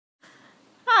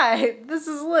Hi, this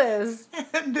is Liz.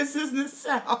 And this is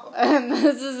Nicelle. And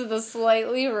this is the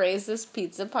Slightly Racist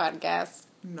Pizza Podcast.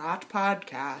 Not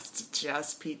podcast,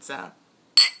 just pizza.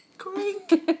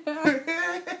 Crink.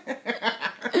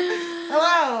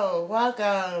 Hello,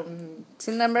 welcome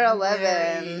To number 11.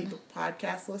 married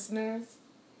podcast listeners.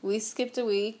 We skipped a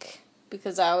week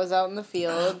because I was out in the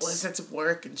field Liz had to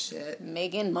work and shit.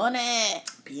 making money.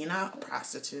 Being a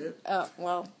prostitute. Oh,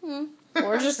 well,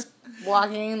 or just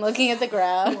walking, looking at the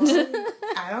ground.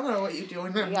 I don't know what you're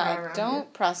doing. Yeah,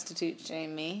 don't prostitute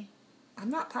shame me. I'm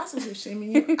not prostitute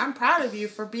shaming you. I'm proud of you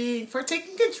for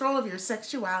taking control of your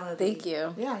sexuality. Thank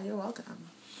you. Yeah, you're welcome.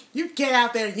 You get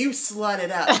out there and you slut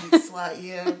it up, you slut,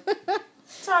 you.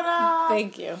 Ta-da!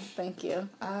 Thank you.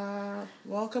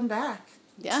 Welcome back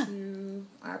Yeah. to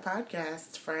our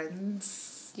podcast,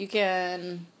 friends. You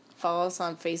can follow us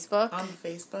on Facebook, On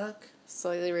Facebook.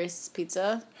 Slightly Racist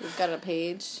Pizza. We've got a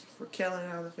page. We're killing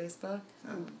it on the Facebook.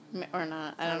 Or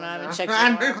not. I don't know. I haven't checked I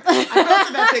it in a while.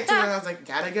 posted that picture and I was like,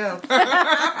 gotta go.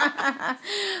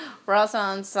 We're also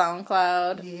on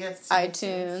SoundCloud, Yes.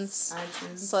 iTunes,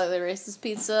 iTunes. Slightly Racist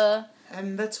Pizza,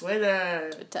 And the Twitter.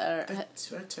 Twitter. The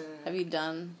Twitter. Have you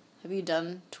done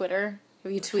Twitter?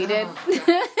 Have you tweeted?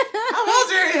 Oh, how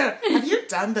old are you? Have you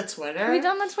done the Twitter? Have you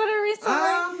done the Twitter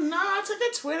recently? No, I took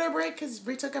a Twitter break because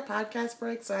we took a podcast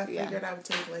break, so I figured I would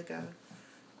take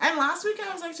And last week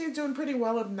I was actually doing pretty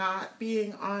well of not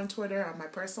being on Twitter, on my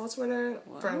personal Twitter,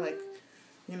 for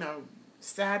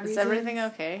sad reasons. Is everything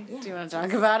okay? Yeah, Do you want to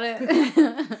talk about it?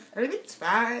 Everything's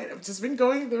fine. I've just been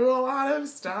going through a lot of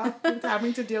stuff with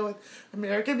having to deal with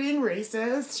America being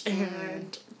racist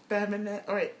and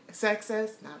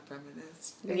sexist, not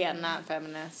feminist. Yeah, not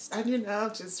feminist. And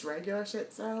just regular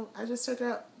shit. So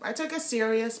I took a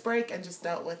serious break and just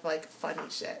dealt with funny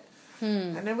shit.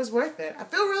 And it was worth it. I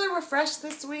feel really refreshed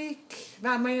this week.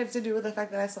 That might have to do with the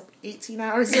fact that I slept 18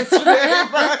 hours yesterday.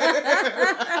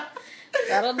 But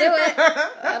That'll do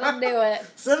it.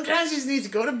 sometimes you just need to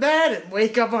go to bed and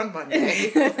wake up on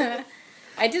Monday.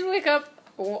 I did wake up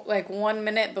 1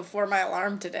 minute before my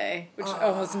alarm today, which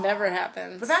almost never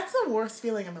happens. But that's the worst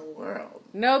feeling in the world.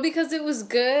 No, because it was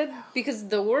good. Because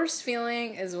the worst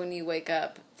feeling is when you wake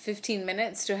up 15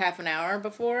 minutes to half an hour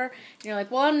before, and you're like,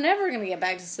 well, I'm never going to get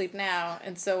back to sleep now.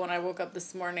 And so when I woke up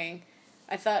this morning,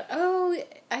 I thought,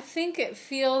 I think it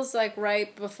feels like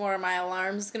right before my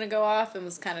alarm's going to go off, and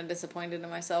was kind of disappointed in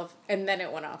myself. And then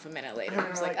it went off a minute later. I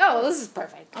was like, this is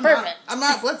perfect. Perfect. I'm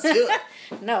up. Let's do it.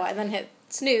 No, I then hit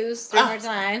snooze 3 more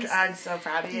times. I'm so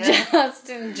proud of you. Just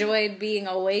enjoyed being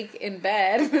awake in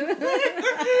bed.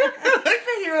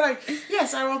 You were like,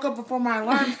 yes, I woke up before my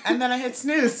alarm, and then I hit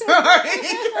snooze.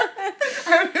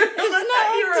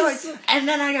 And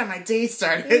then I got my day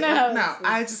started. No,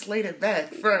 I just laid in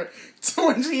bed for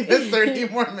 20 to 30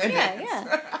 more minutes.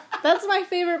 Yeah. That's my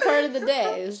favorite part of the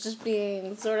day, is just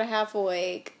being sort of half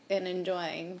awake and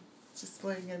enjoying. Just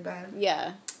laying in bed.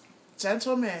 Yeah.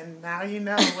 Gentlemen, now you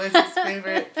know Liz's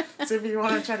favorite. So if you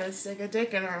want to try to stick a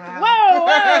dick in her mouth.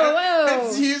 Whoa!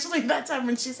 It's usually that time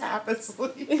when she's half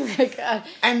asleep. Oh my God.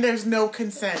 And there's no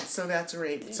consent, so that's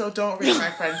rape. So don't rape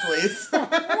my friend, please.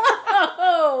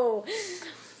 Whoa!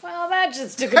 Well, that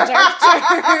just took a dark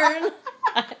turn.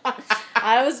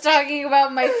 I was talking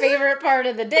about my favorite part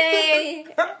of the day,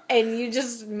 and you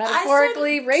just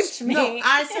metaphorically raped me. No,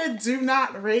 I said do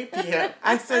not rape you.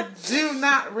 I said do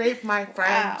not rape my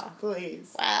friend,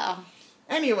 please. Wow.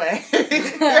 Anyway.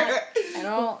 I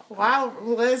don't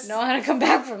Liz know how to come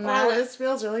back from that. Liz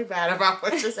feels really bad about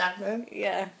what just happened.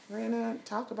 Yeah. We're going to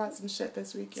talk about some shit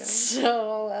this weekend.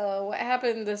 So, what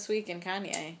happened this week in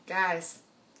Kanye? Guys.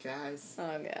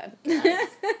 Oh, God. Guys.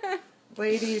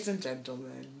 Ladies and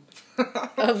gentlemen.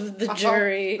 Of the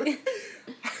jury.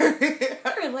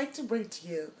 I would like to bring to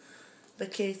you the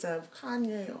case of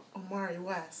Kanye Omari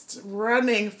West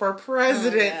running for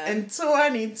president in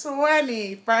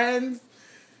 2020, friends.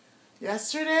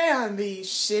 Yesterday on the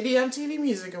shitty MTV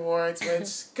Music Awards,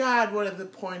 which, God, what is the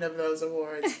point of those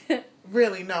awards?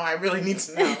 Really, no, I really need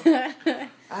to know.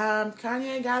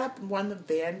 Kanye got up and won the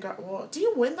Vanguard. Well, do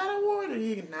you win that award or do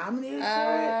you get nominated for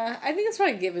it? I think it's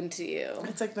probably given to you.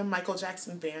 It's like the Michael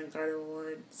Jackson Vanguard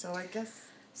Award, so I guess.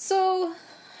 So,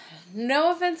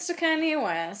 no offense to Kanye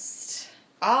West.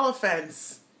 All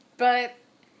offense. But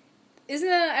isn't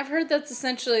that, I've heard that's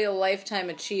essentially a Lifetime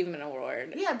Achievement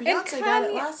Award. Yeah, Beyonce got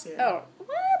it last year. Oh,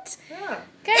 what? Yeah.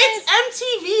 Guys, it's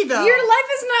MTV, though. Your life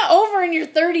is not over in your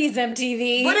 30s,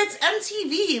 MTV. But it's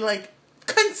MTV,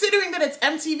 considering that it's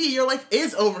MTV, your life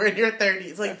is over in your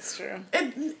 30s. That's true.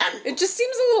 It just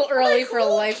seems a little early for a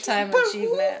Lifetime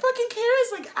Achievement. Who fucking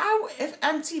cares? If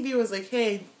MTV was like,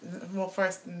 hey, well,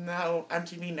 first, no,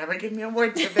 MTV never gave me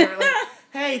awards. If they were like,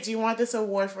 hey, do you want this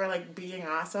award for, like, being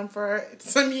awesome for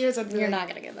some years? I'd be You're like, not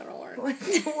going to get that award.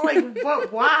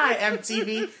 But why,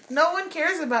 MTV? No one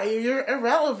cares about you. You're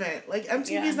irrelevant. Like,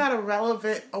 MTV's not a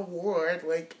relevant award.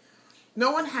 Like,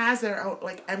 no one has their own,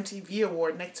 like, MTV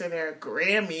award next to their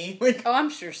Grammy. Like, Oh, I'm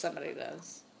sure somebody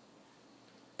does.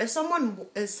 if someone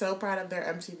is so proud of their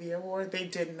MTV award, they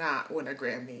did not win a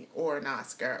Grammy or an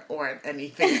Oscar or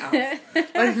anything else.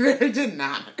 Like, they did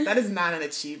not. That is not an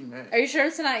achievement. Are you sure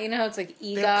it's not, it's like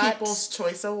The EGOT? People's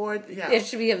Choice Award? Yeah. It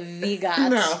should be a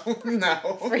VGOT. No.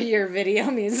 For your video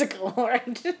music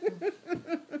award.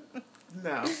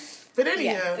 No. But anywho.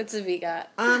 Yeah, it's a VGOT.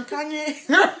 Kanye.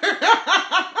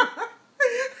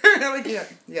 Like,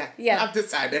 yeah. I've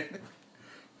decided.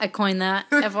 I coined that.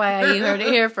 FYI, you heard it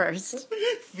here first.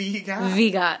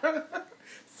 VGOT. VGOT.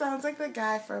 Sounds like the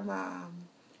guy from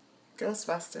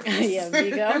Ghostbusters. Yeah,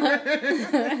 Vigo.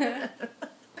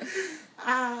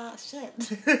 Shit.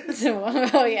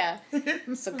 Oh, yeah.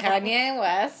 So Kanye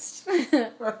West.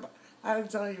 I'll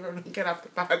tell you when we get off the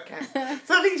podcast.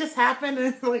 Something just happened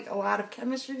and, like, a lot of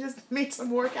chemistry just made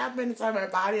some work happen inside my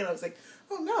body, and I was like,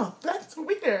 oh no, that's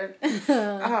weird.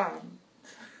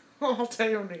 I'll tell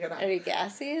you when we get off. Are you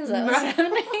gassy? Is that what's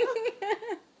happening?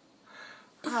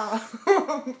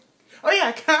 Oh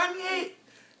yeah, Kanye.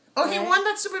 Oh, he won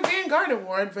that Super Vanguard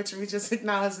Award, which we just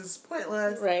acknowledged is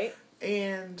pointless. Right.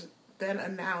 And then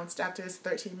announced after his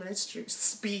 13-minute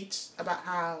speech about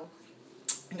how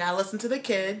you gotta listen to the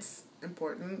kids,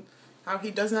 important. How he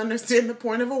doesn't understand the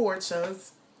point of award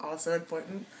shows, also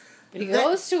important. But he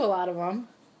goes to a lot of them.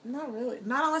 Not really.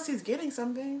 Not unless he's getting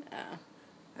something. Oh.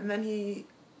 And then he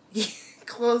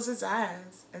closed his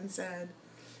eyes and said,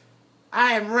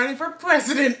 I am running for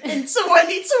president in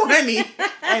 2020.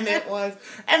 And it was.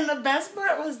 And the best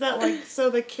part was that, like, so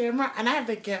the camera, and I have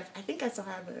the gift. I think I still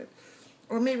have it.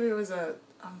 Or maybe it was a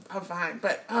Vine.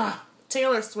 But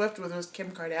Taylor Swift was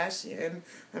Kim Kardashian.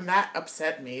 And that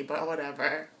upset me, but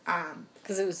whatever.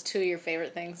 Because it was two of your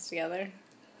favorite things together.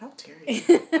 How dare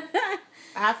you?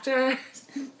 After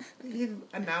he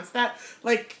announced that,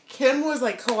 like, Kim was,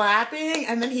 like, clapping,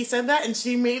 and then he said that, and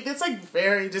she made this, like,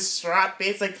 very distraught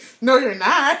face, like, no, you're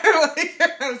not. Like,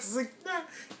 I was just like, nah.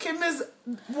 Kim is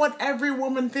what every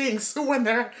woman thinks when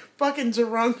their fucking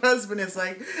drunk husband is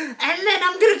like, and then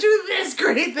I'm gonna do this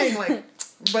great thing. Like,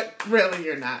 but really,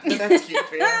 you're not. But that's cute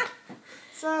for you.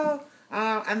 So,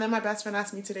 and then my best friend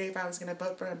asked me today if I was going to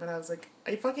vote for him, and I was like,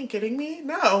 are you fucking kidding me?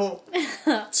 No.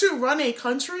 To run a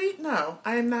country? No.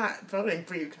 I am not voting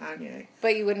for you, Kanye.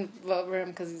 But you wouldn't vote for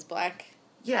him because he's black?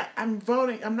 Yeah, I'm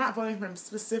not voting for him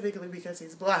specifically because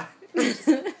he's black.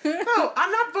 No,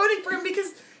 I'm not voting for him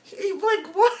because he,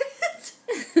 like, what?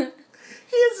 He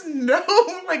has no.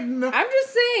 I'm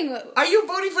just saying. Are you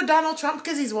voting for Donald Trump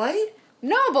because he's white?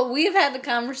 No, but we've had the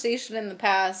conversation in the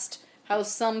past how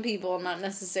some people, not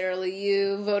necessarily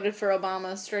you, voted for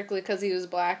Obama strictly because he was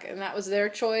black, and that was their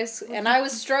choice. And I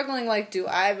was struggling, like, do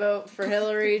I vote for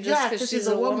Hillary just because she's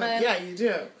a woman? Yeah, you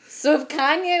do. So if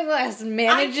Kanye West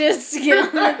manages to get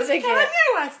on the ticket...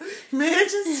 Kanye West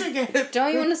manages to get...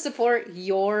 Don't you want to support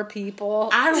your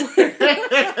people? I would...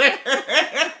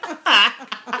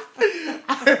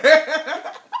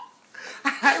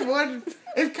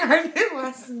 If Kanye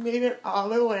West made it all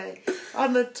the way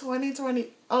on the 2020...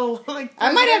 I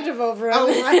might have to vote for him.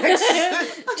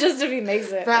 Just if he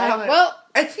makes it. Well,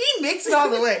 if he makes it all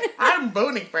the way, I'm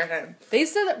voting for him. They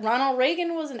said that Ronald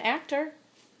Reagan was an actor.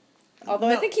 Although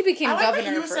I think he became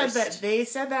governor first. Said that they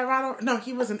said that Ronald... No,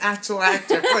 he was an actual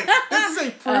actor. Like, this is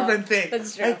a proven thing.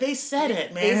 That's true. Like, they said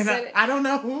it, man. I don't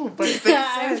know who, but they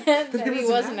said that he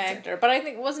was an actor. But I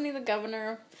think, wasn't he the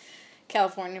governor of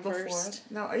California first?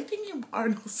 No, are you thinking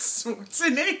Arnold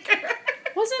Schwarzenegger?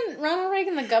 Wasn't Ronald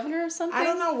Reagan the governor of something? I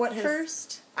don't know what his...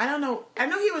 First? I don't know. I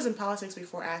know he was in politics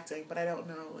before acting, but I don't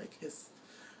know, like, his...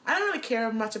 I don't really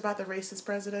care much about the racist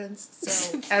presidents,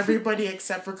 so everybody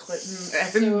except for Clinton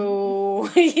and...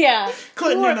 yeah.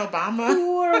 Clinton and Obama.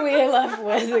 Who are we left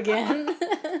with again?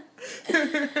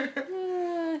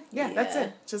 Yeah, that's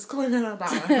it. Just Clinton and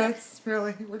Obama. That's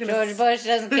really... George Bush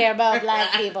doesn't care about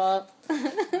black people.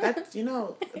 That's,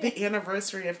 the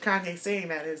anniversary of Kanye saying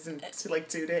that is in,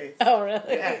 2 days. Oh, really?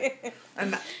 Yeah.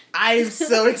 And I'm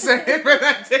so excited for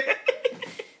that day.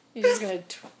 You're just going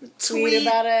to tweet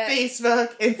about it?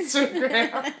 Facebook,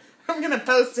 Instagram. I'm going to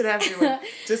post it everywhere.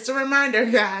 Just a reminder,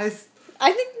 guys.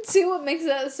 I think, too, what makes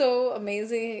that so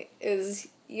amazing is...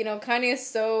 Kanye is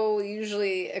so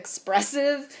usually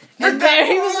expressive, and there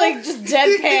he was like just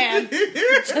deadpan,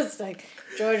 just like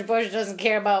George Bush doesn't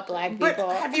care about black people. But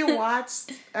have you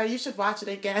watched? You should watch it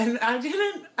again. I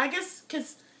didn't. I guess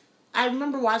because I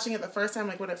remember watching it the first time,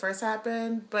 like when it first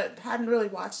happened, but hadn't really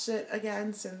watched it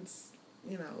again since,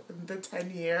 the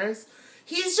 10 years.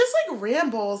 He's just like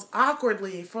rambles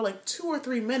awkwardly for like 2 or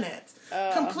 3 minutes,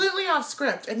 completely off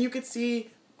script, and you could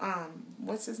see,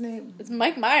 what's his name? It's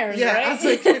Mike Myers, yeah, right? I was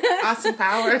like, Austin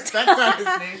Powers. That's not his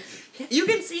name. You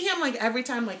can see him like every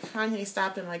time like Kanye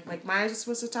stopped and like Mike Myers was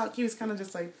supposed to talk, he was kind of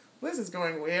just like, this is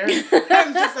going weird.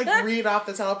 And just like read off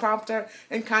the teleprompter,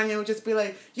 and Kanye would just be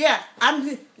like, yeah,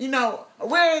 we're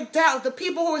down. The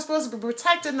people who are supposed to be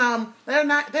protecting them,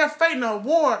 they're fighting a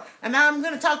war, and now I'm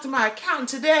going to talk to my accountant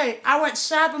today. I went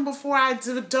shopping before I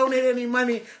donate any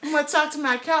money. I'm going to talk to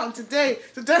my accountant today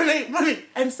to donate money.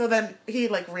 And so then he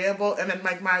like rambled, and then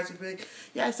Mike Myers would be like,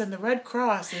 yes, and the Red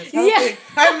Cross is helping. Yeah.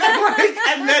 And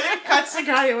then it cuts to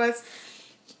Kanye West.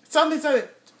 Something.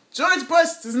 George Bush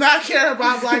does not care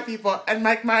about black people. And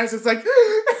Mike Myers is like,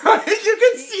 you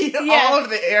can see all of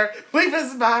the air leave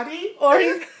his body. Or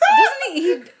he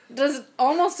does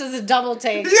almost as a double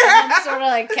take. Yeah. And then sort of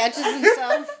like catches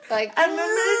himself. Like, and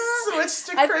then they switch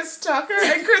to Chris Tucker.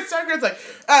 And Chris Tucker's like,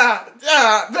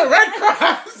 the Red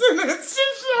Cross. And it's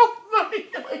just so funny.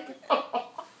 Like,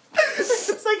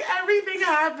 it's like everything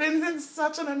happens in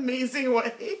such an amazing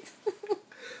way.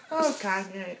 Oh,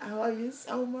 Kanye, I love you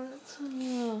so much.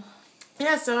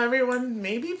 Yeah, so everyone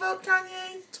maybe vote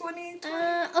Kanye 2020.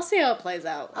 I'll see how it plays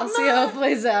out. I'll see how it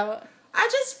plays out. I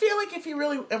just feel like if he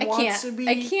really wants to be...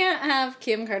 I can't have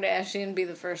Kim Kardashian be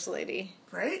the first lady.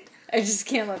 Right? I just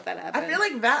can't let that happen. I feel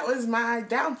like that was my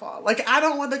downfall. Like, I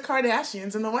don't want the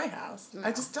Kardashians in the White House. No.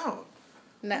 I just don't.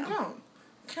 No. I don't.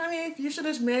 Kanye, you should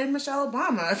have married Michelle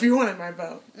Obama if you wanted my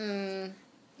vote.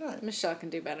 Michelle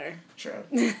can do better. True.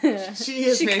 She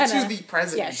is made to the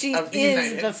president of the United States. Yeah,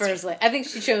 she is the first lady. I think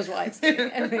she chose wisely.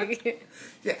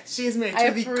 Yeah, she is made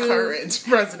to the current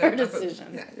president. Her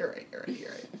decision. Yeah, you're right.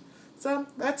 So,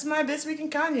 that's my This Week in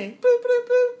Kanye. Boop, bloop,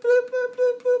 bloop, bloop, bloop,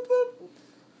 bloop, bloop, bloop.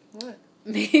 What?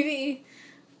 Maybe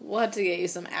we'll have to get you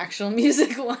some actual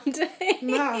music one day.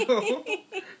 No.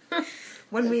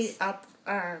 When we up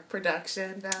our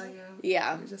production value.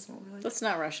 Yeah. We just won't really... Let's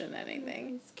not rush into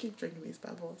anything. Let's keep drinking these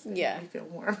bubbles. They Yeah. make me feel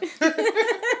warm.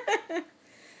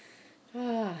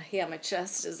 Yeah, my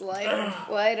chest is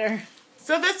lighter.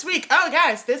 So this week's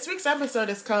episode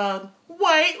is called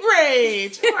White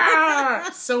Rage.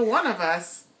 So one of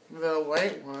us, the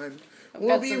white one,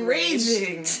 will be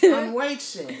raging on white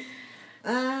shit.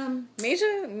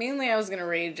 Mainly I was gonna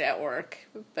rage at work,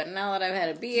 but now that I've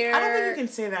had a beer, I don't think you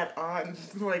can say that on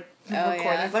recording.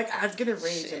 Yeah. Like, I was gonna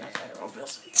rage in a federal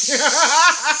building.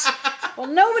 Well,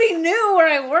 nobody knew where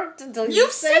I worked until you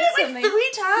said it something. like 3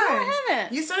 times. No, I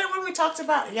haven't. You said it when we talked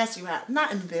about. Yes, you have.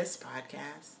 Not in this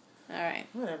podcast. All right.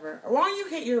 Whatever. Why don't you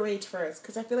hit your rage first?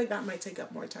 Because I feel like that might take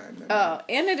up more time than mine.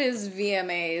 And it is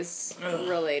VMAs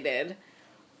related.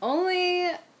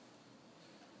 Well,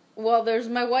 there's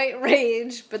my white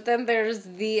rage, but then there's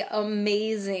the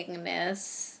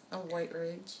amazingness. A white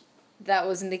rage? That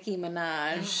was Nicki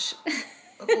Minaj.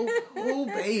 oh,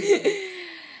 baby.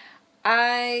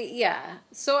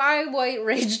 So I white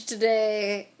raged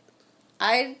today.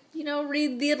 I,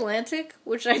 read The Atlantic,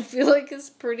 which I feel like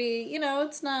is pretty,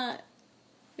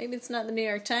 maybe it's not the New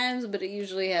York Times, but it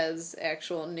usually has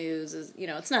actual news.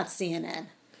 It's not CNN.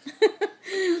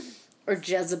 Or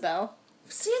Jezebel.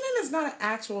 CNN is not an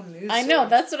actual news I know, source.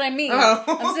 That's what I mean. Oh.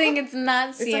 I'm saying it's not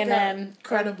it's CNN. Like a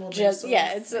credible news source.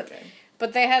 Yeah, it's okay.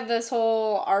 But they had this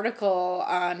whole article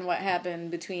on what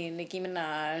happened between Nicki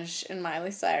Minaj and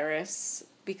Miley Cyrus,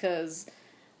 because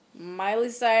Miley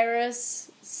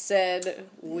Cyrus said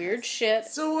weird shit.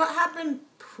 So what happened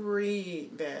pre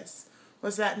this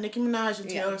was that Nicki Minaj and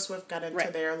Taylor Swift got into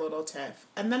their little tiff.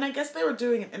 And then I guess they were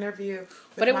doing an interview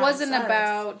with But it Miley wasn't Cyrus.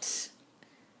 about,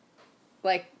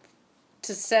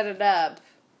 to set it up,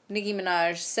 Nicki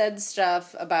Minaj said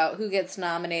stuff about who gets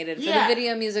nominated for the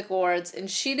Video Music Awards, and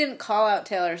she didn't call out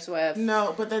Taylor Swift.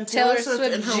 No, but then Taylor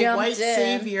Swift in her white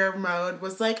savior mode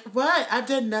was like, what? I've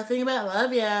done nothing but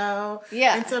love you.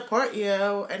 Yeah. And support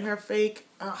you. And her fake...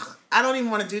 I don't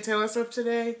even want to do Taylor Swift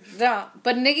today. No,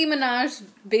 but Nicki Minaj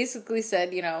basically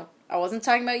said, I wasn't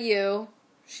talking about you.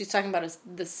 She's talking about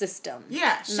the system.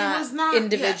 Yeah, she was not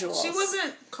individuals. Yeah, she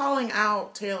wasn't calling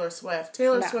out Taylor Swift.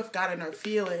 Taylor Swift got in her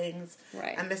feelings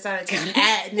and decided to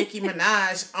add Nicki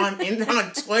Minaj on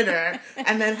Twitter,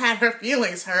 and then had her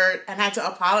feelings hurt and had to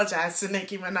apologize to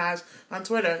Nicki Minaj on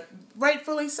Twitter.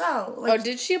 Rightfully so.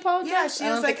 Did she apologize? Yeah, she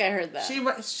I was don't think I heard that.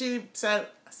 She said,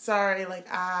 sorry,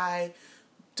 I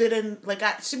didn't,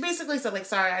 she basically said,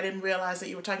 sorry, I didn't realize that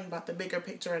you were talking about the bigger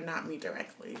picture and not me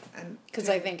directly. And because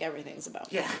I think everything's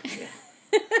about me. Yeah.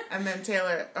 And then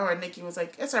Nicki was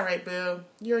like, it's all right, boo.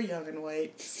 You're young and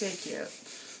white. Stay cute.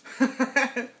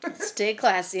 Stay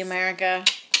classy, America.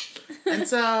 And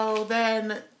so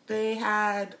then they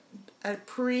had a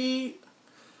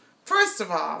First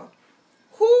of all,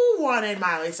 who wanted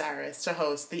Miley Cyrus to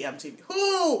host the MTV?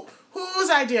 Whose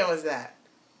idea was that?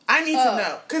 I need to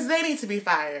know, because they need to be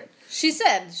fired. She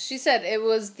said it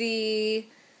was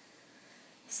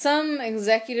some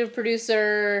executive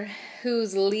producer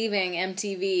who's leaving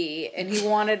MTV, and he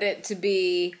wanted it to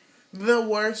be the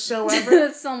worst show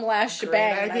ever. Some last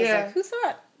shebang. And I was like, who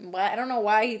thought? I don't know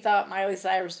why he thought Miley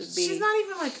Cyrus would be. She's not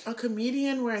even like a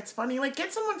comedian where it's funny. Like,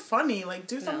 get someone funny. Like,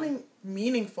 do something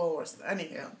meaningful or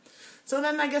anything. So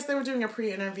then I guess they were doing a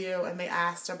pre-interview and they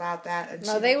asked about that.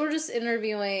 And they were just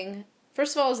interviewing.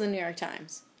 First of all, it was the New York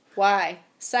Times. Why?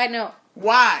 Side note.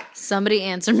 Why? Somebody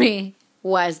answer me.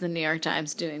 Why is the New York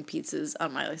Times doing pieces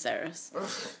on Miley Cyrus?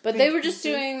 But they were just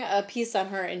doing a piece on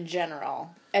her in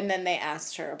general. And then they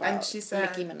asked her about and she said,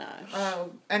 Nicki Minaj.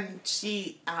 And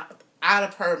she, out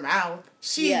of her mouth,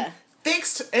 she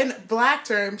fixed, in black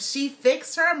terms, she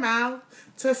fixed her mouth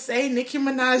to say Nicki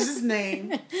Minaj's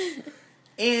name.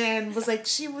 And was like,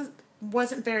 she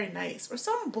wasn't very nice. Or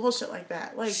some bullshit like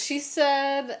that. Like, she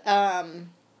said,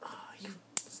 you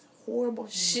horrible.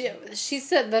 She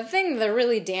said, the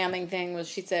really damning thing was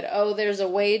she said, there's a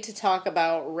way to talk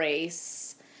about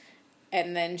race.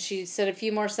 And then she said a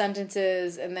few more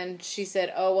sentences, and then she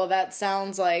said, that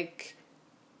sounds like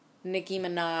Nicki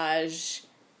Minaj.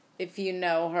 If you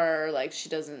know her, like,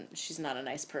 she's not a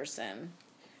nice person.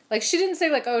 Like, she didn't say,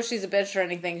 like, she's a bitch or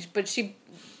anything, but she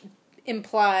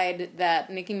implied that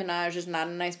Nicki Minaj is not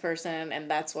a nice person, and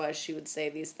that's why she would say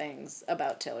these things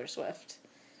about Taylor Swift.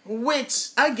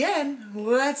 Which, again,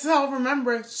 let's all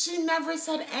remember, she never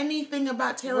said anything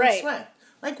about Taylor Swift.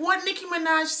 Like, what Nicki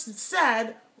Minaj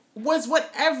said was what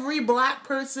every black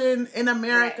person in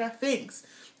America thinks.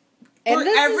 And for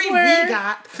every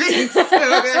VGOT thinks.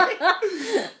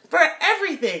 For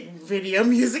everything. Video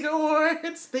Music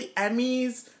Awards, the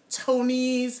Emmys,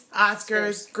 Tonys,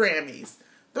 Oscars, Grammys.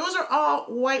 Those are all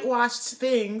whitewashed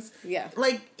things. Yeah.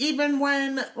 Like, even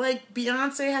when, like,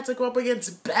 Beyonce had to go up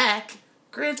against Beck.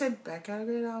 Granted, Beck had a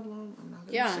great album. I'm not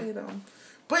going to say them.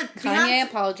 But Kanye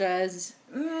apologized.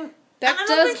 That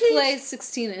does play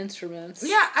 16 instruments.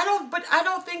 Yeah, I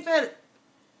don't think that...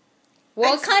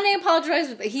 Well, Kanye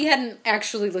apologized, but he hadn't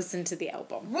actually listened to the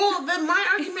album. Well, then my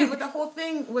argument with the whole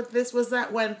thing with this was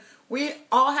that when we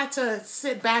all had to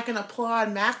sit back and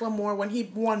applaud Macklemore when he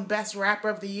won Best Rapper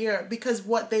of the Year, because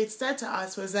what they said to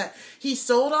us was that he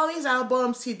sold all these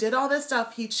albums, he did all this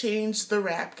stuff, he changed the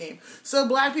rap game. So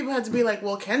black people had to be like,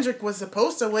 well, Kendrick was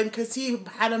supposed to win because he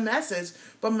had a message.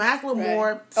 But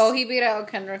Macklemore... Right. He beat out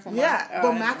Kendrick Lamar. Yeah,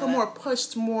 but Macklemore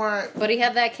pushed more... But he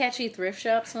had that catchy Thrift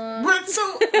Shop song. But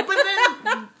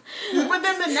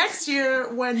then the next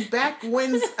year, when Beck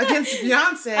wins against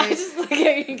Beyonce... I just look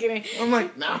at you kidding. I'm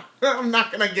like, no, I'm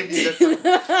not going to give you this.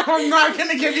 I'm not going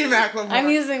to give you Macklemore.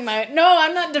 I'm using my... No,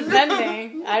 I'm not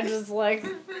defending. I'm just like...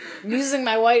 using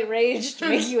my white rage to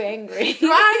make you angry.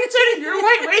 Why are you turning your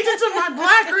white rage into my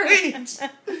black rage?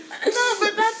 No,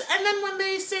 but that's... And then when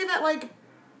they say that, like...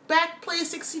 Beck plays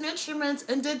 16 instruments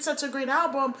and did such a great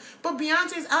album, but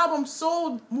Beyonce's album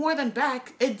sold more than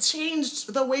Beck. It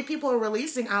changed the way people are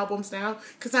releasing albums now,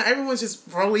 because now everyone's just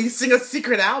releasing a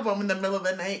secret album in the middle of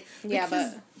the night. Yeah,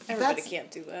 but everybody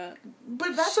can't do that.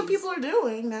 But that's what people are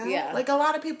doing now. Yeah. Like, a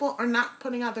lot of people are not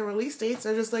putting out their release dates.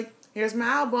 They're just like, here's my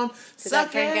album.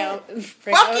 Suck it.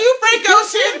 Fuck you, Frank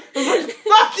Ocean.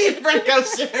 Fuck you, Frank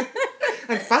Ocean.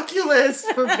 And fuck you, Liz,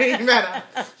 for being that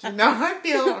up. You know how I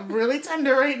feel. I'm really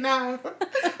tender right now.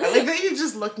 I like that you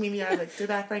just looked me in the eye like, did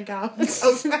that Frank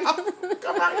Ocean album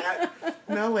come out yet?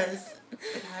 No, Liz.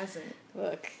 It hasn't.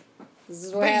 Look. This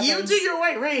is what happens. You do your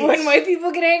white rage. When white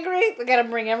people get angry, we gotta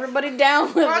bring everybody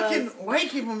down with fucking us.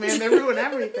 White people, man, they ruin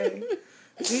everything.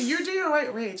 You do your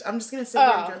white rage. I'm just gonna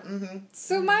say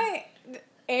So my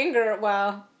anger,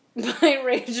 my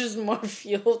rage is more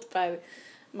fueled by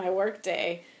my work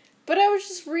day. But I was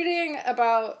just reading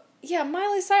about,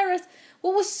 Miley Cyrus.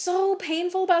 What was so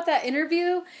painful about that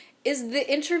interview is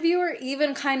the interviewer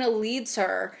even kind of leads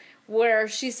her, where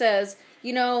she says,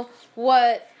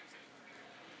 what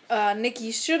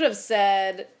Nicki should have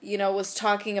said, was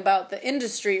talking about the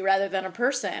industry rather than a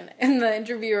person. And the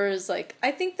interviewer is like,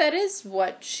 I think that is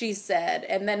what she said.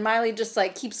 And then Miley just,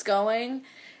 keeps going.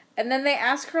 And then they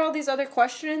ask her all these other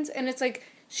questions, and it's like,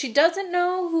 she doesn't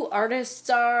know who artists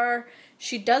are.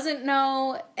 She doesn't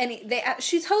know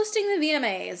she's hosting the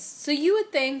VMAs. So you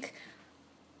would think,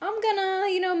 I'm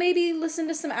gonna, maybe listen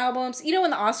to some albums. When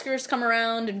the Oscars come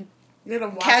around and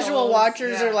casual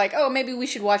watchers are like, maybe we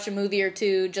should watch a movie or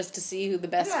two just to see who the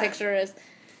best picture is.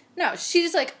 No,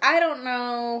 she's like, I don't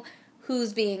know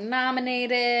who's being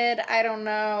nominated. I don't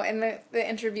know. And the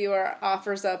interviewer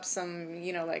offers up some,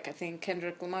 you know, like, I think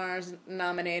Kendrick Lamar's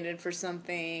nominated for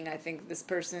something. I think this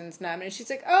person's nominated. She's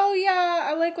like, oh, yeah,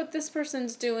 I like what this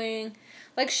person's doing.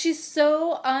 Like, she's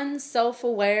so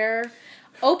unself-aware.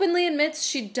 Openly admits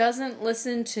she doesn't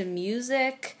listen to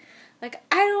music. Like,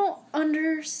 I don't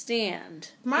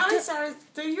understand. Miley Cyrus,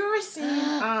 do you ever see...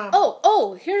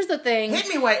 here's the thing. Hit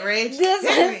me, White Rage. There's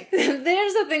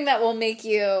the thing that will make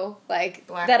you, like,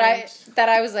 Black that Rage.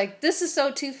 I was like, this is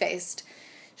so two-faced.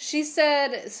 She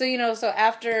said, so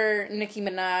after Nicki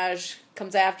Minaj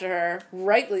comes after her,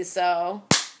 rightly so.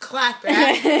 Clap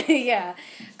back. Yeah.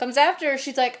 Comes after her,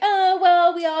 she's like, oh,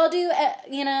 well, we all do,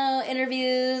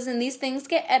 interviews, and these things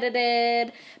get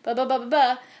edited, blah, blah, blah, blah,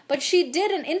 blah. But she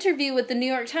did an interview with the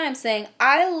New York Times saying,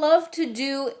 I love to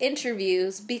do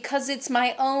interviews because it's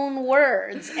my own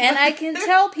words, and I can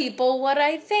tell people what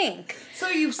I think. So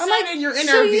you said in your interview.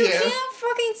 So you can't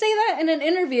fucking say that in an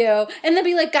interview and then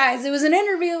be like, guys, it was an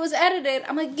interview, it was edited.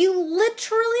 I'm like, you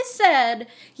literally said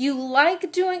you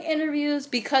like doing interviews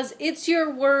because it's your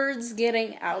words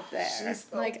getting out there.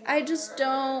 Like, I just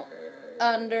don't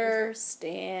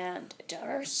understand.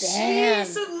 I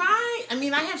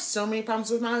have so many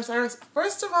problems with Miley Cyrus.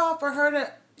 First of all, for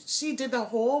her she did the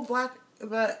whole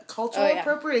the cultural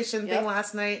appropriation thing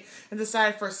last night and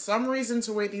decided for some reason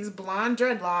to wear these blonde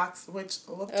dreadlocks, which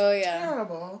looked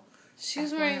terrible. She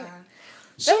was wearing...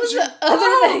 That was the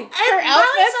other thing. Her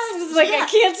outfits was like, I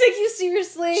can't take you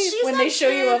seriously when they show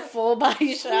you a full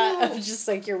body shot of just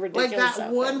like your ridiculous like that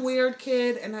outfits. one weird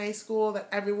kid in high school that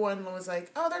everyone was like,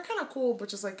 oh, they're kind of cool, but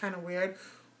just like kind of weird.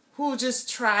 Who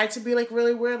just tried to be like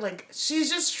really weird. Like,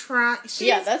 she's just trying.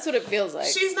 Yeah, that's what it feels like.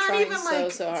 She's not trying even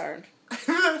like so hard.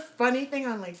 The funny thing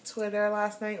on like Twitter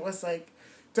last night was like,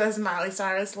 does Miley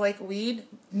Cyrus like weed?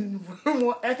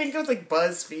 I think it was like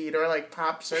BuzzFeed or like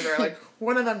Pop Sugar, like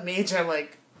one of the major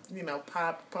like,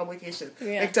 pop publications.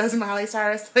 Yeah. Like, does Miley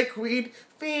Cyrus like weed?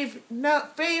 Fave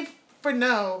for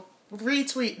no.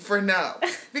 Retweet for no.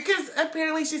 Because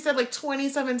apparently she said like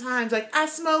 27 times, like, I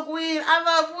smoke weed, I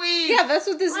love weed. Yeah, that's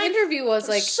what this interview was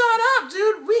like. Shut up,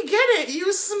 dude. We get it.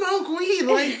 You smoke weed.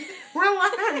 Like,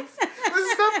 relax.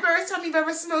 This is the first time you've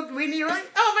ever smoked weed and you're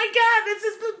like, oh my god, this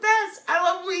is the best. I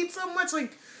love weed so much.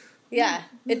 Like, yeah,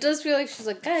 it does feel like she's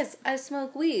like, guys, I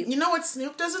smoke weed. You know what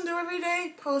Snoop doesn't do every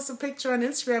day? Post a picture on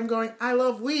Instagram going, I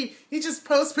love weed. He just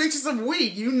posts pictures of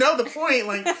weed. You know the point.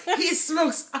 Like, he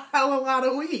smokes a hell of a lot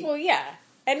of weed. Well, yeah.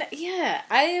 And, yeah,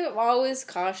 I am always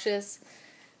cautious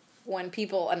when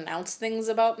people announce things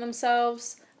about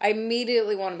themselves. I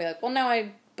immediately want to be like, well, now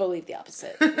I believe the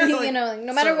opposite. Like,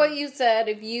 no matter what you said,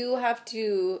 if you have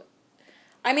to...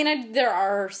 there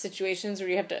are situations where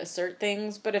you have to assert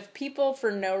things, but if people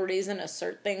for no reason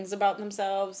assert things about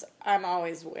themselves, I'm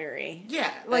always wary.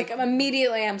 Yeah. Like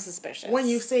immediately I'm suspicious. When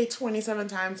you say 27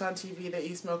 times on TV that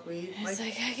you smoke weed. It's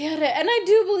like, I get it. And I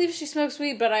do believe she smokes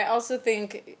weed, but I also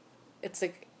think it's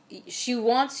like, she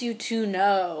wants you to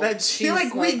know. That she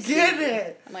like, we get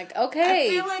it. I'm like, okay. I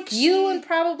feel like you and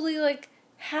probably like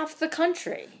half the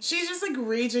country. She's just like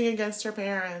raging against her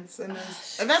parents, and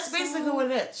that's basically what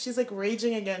it is. She's like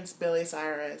raging against Billy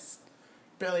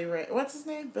Ray. What's his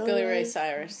name? Billy Ray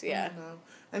Cyrus. Yeah. I don't know.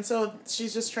 And so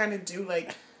she's just trying to do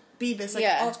like be this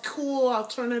like cool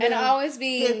alternative and always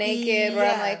be hippie, naked.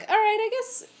 Where I'm like, all right, I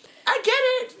guess I get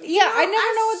it. Yeah, I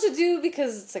never know what to do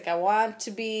because it's like I want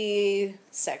to be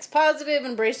sex positive,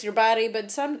 embrace your body,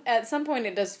 but at some point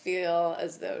it does feel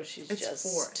as though she's just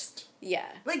forced. Yeah.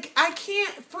 Like, I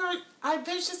can't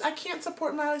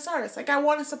support Miley Cyrus. Like, I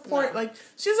want to support, like,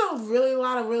 she has a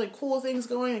lot of really cool things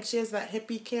going. Like, she has that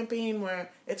hippie campaign where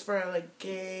it's for, like,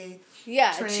 gay,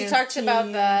 she talked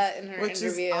about that in her interview. Which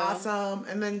is awesome.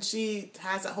 And then she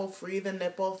has that whole free the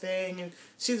nipple thing, and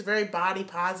she's very body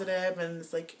positive, and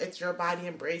it's like, it's your body,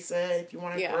 embrace it. If you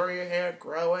want to grow your hair,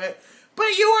 grow it.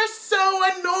 But you are so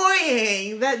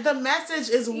annoying that the message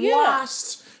is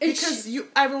washed because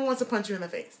everyone wants to punch you in the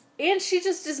face. And she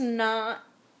just is not,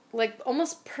 like,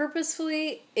 almost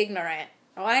purposefully ignorant.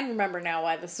 Oh, I remember now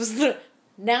why this was the...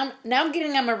 Now I'm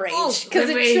getting on my rage. Because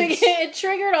it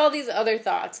triggered all these other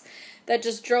thoughts that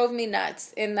just drove me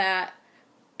nuts. In that,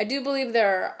 I do believe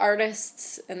there are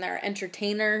artists and there are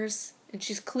entertainers. And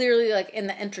she's clearly, like, in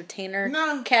the entertainer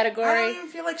category. I don't even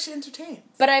feel like she entertains.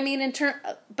 But, I mean,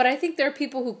 but I think there are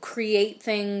people who create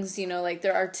things, like,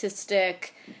 they're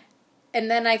artistic. And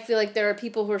then I feel like there are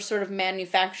people who are sort of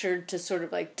manufactured to sort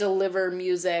of, like, deliver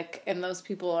music, and those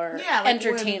people are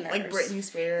entertainers. Like Britney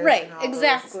Spears. Right,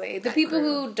 exactly. The people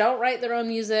who don't write their own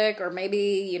music, or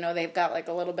maybe, they've got, like,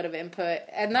 a little bit of input,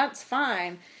 and that's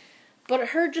fine. But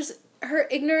her just her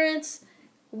ignorance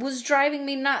was driving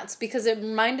me nuts because it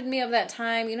reminded me of that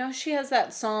time. You know, she has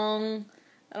that song,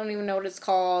 I don't even know what it's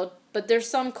called, but there's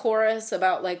some chorus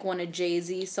about, like, when a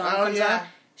Jay-Z song comes on.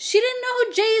 She didn't know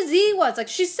who Jay-Z was. Like,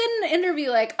 she said in an interview,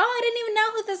 like, oh, I didn't even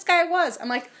know who this guy was. I'm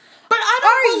like, but I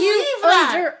don't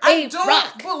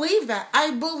believe that.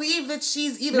 I believe that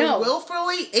she's either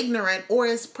willfully ignorant or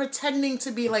is pretending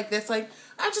to be like this. Like,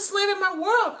 I just live in my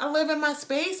world. I live in my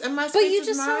space, and my space is mine. But you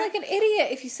just sound like an idiot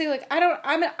if you say, like,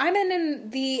 I'm in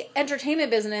the entertainment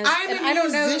business, and I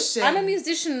don't know. I'm a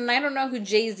musician, and I don't know who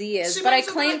Jay-Z is, but I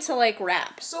claim to like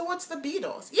rap. So what's the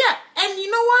Beatles? Yeah, and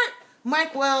you know what?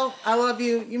 Mike Will, I love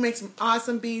you. You make some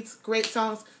awesome beats, great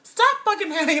songs. Stop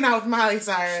fucking hanging out with Miley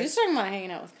Cyrus. She's talking about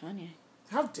hanging out with Kanye.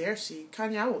 How dare she?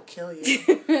 Kanye, I will kill you.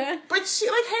 But she,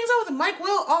 like, hangs out with Mike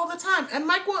Will all the time. And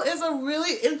Mike Will is a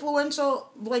really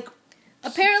influential, like...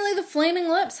 Apparently the Flaming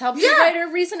Lips helped her write her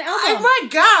recent album. Oh, my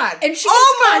God. And she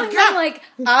was calling them, like,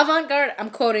 avant-garde, I'm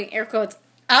quoting air quotes,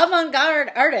 avant-garde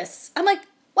artists. I'm like,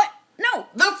 what? No.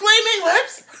 The Flaming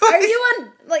Lips? Are you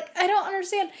on... Like, I don't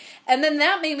understand. And then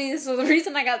that made me... So the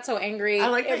reason I got so angry... I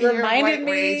like it reminded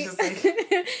me...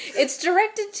 It's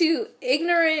directed to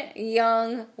ignorant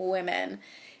young women.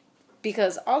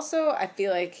 Because also, I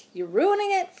feel like you're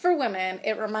ruining it for women.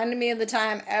 It reminded me of the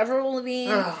time Avril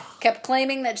Lavigne kept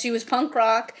claiming that she was punk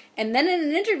rock. And then in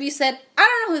an interview said, I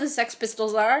don't know who the Sex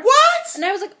Pistols are. What? And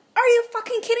I was like, are you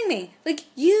fucking kidding me? Like,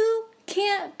 you...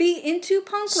 can't be into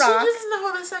punk rock. She doesn't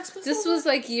know who the Sex Pistols This was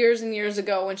like years and years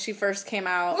ago when she first came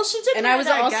out. Well, she did. And I was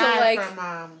also like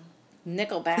from,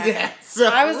 Nickelback. Yeah, so.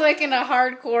 I was like in a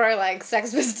hardcore like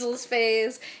Sex Pistols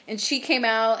phase, and she came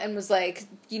out and was like,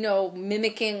 you know,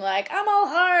 mimicking like I'm all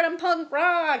hard, I'm punk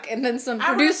rock, and then some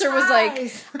producer was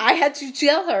like, I had to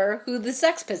tell her who the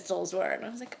Sex Pistols were, and I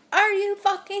was like, are you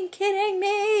fucking kidding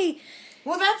me?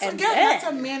 Well, that's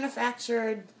a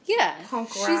manufactured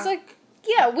punk rock. She's like.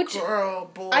 Yeah, which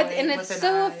girl, boy, and it's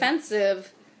so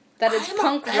offensive that it's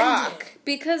punk rock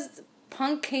because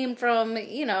punk came from,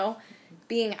 you know,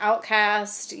 being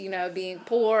outcast, you know, being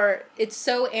poor. It's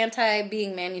so anti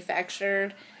being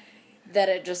manufactured that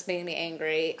it just made me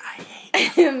angry. I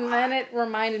hate it. And then it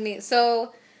reminded me.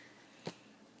 So,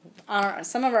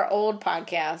 some of our old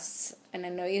podcasts, and I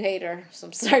know you hate her, so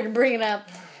I'm sorry to bring it up.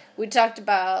 We talked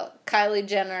about Kylie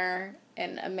Jenner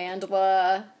and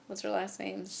Amandla. What's her last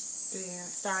name?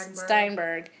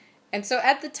 Steinberg. And so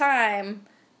at the time,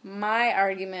 my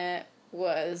argument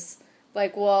was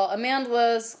like, well,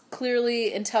 Amandla's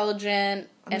clearly intelligent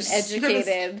and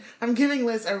educated. I'm giving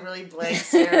Liz a really blank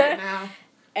stare right now.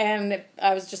 And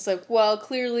I was just like, well,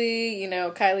 clearly, you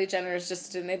know, Kylie Jenner is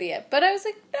just an idiot. But I was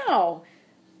like, no,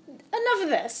 enough of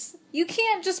this. You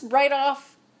can't just write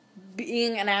off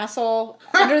being an asshole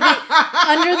under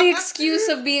the excuse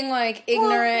of being like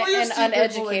ignorant and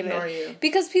uneducated,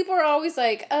 because people are always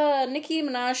like, Nicki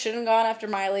Minaj shouldn't have gone after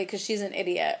Miley because she's an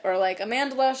idiot, or like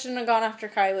Amanda shouldn't have gone after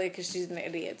Kylie because she's an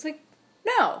idiot. It's like,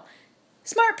 no,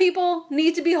 smart people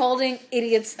need to be holding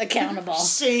idiots accountable.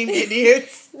 Shame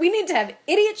idiots. We need to have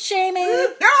idiot shaming.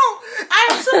 No,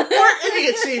 I support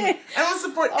idiot shaming. I don't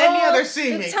support any other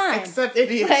shaming except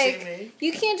idiot shaming.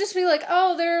 You can't just be like,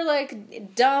 oh, they're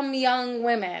like dumb young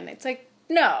women. It's like,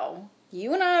 no.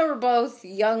 You and I were both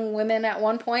young women at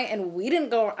one point, and we didn't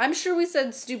go... I'm sure we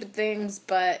said stupid things,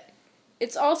 but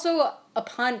it's also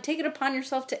take it upon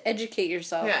yourself to educate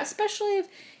yourself. Yeah. Especially if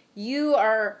you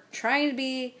are trying to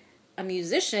be a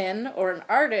musician or an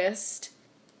artist.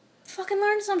 Fucking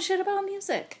learn some shit about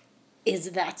music.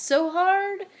 Is that so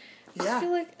hard? Yeah. I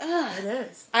feel like, it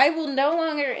is. I will no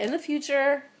longer, in the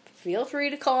future, feel free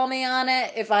to call me on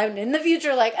it. If I'm in the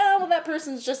future like, oh, well, that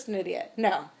person's just an idiot.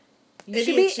 No. You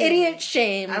should be idiot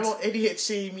shamed. I will idiot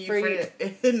shame you for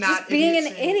not just being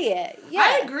an idiot. Yeah.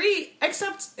 I agree,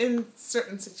 except in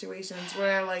certain situations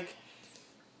where, like,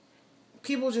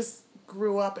 people just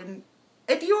grew up and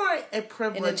if you're a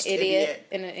privileged idiot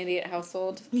in an idiot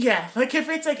household, yeah, like if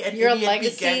it's like an you're idiot a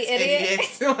legacy idiot,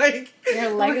 idiots, like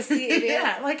you're a legacy idiot.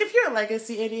 Yeah, like if you're a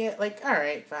legacy idiot, like all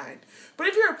right, fine. But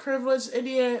if you're a privileged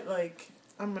idiot, like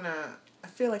I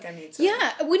feel like I need to.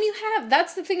 Yeah, when you have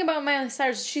that's the thing about Miley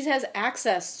Cyrus. She has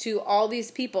access to all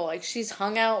these people. Like she's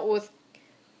hung out with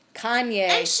Kanye.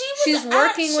 And she's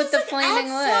working with the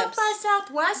Flaming Lips. South by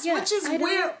Southwest, which is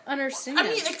where understand. I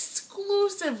mean,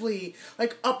 exclusively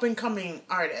like up and coming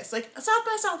artists. Like South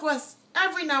by Southwest,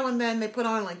 every now and then they put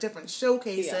on like different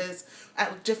showcases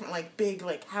at different like big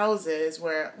like houses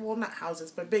where, well, not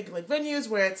houses, but big like venues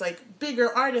where it's like bigger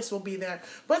artists will be there.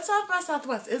 But South by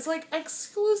Southwest is like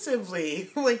exclusively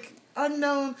like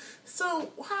unknown.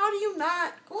 So how do you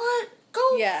not what?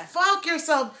 Go Yeah. fuck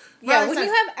yourself. Yeah, Miley when Cyrus.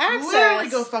 you have access. Literally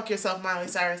go fuck yourself, Miley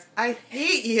Cyrus. I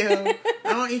hate you.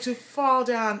 I want you to fall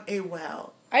down a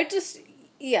well. I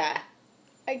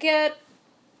get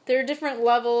there are different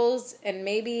levels, and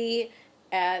maybe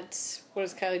at, what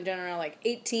is Kylie Jenner, like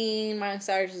 18, Miley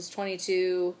Cyrus is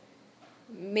 22,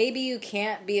 maybe you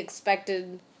can't be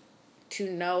expected to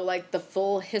know, like, the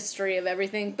full history of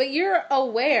everything, but you're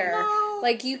aware. No.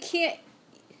 Like, you can't,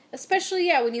 especially,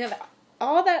 when you have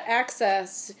all that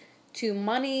access to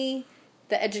money,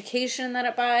 the education that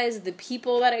it buys, the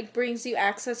people that it brings you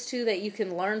access to that you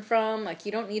can learn from. Like,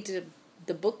 you don't need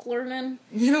the book learning.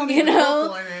 You don't need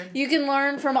book learning. You can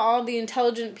learn from all the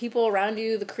intelligent people around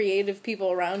you, the creative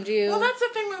people around you. Well, that's the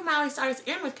thing with Miley Cyrus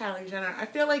and with Kylie Jenner. I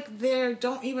feel like they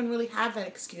don't even really have that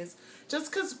excuse.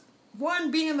 Just because, one,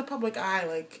 being in the public eye,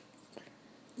 like,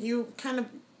 you kind of,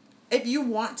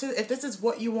 if this is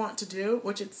what you want to do,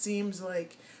 which it seems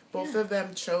like both of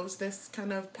them chose this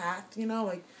kind of path,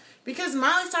 like, because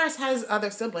Miley Cyrus has other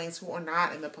siblings who are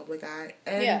not in the public eye.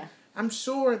 And I'm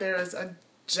sure there's a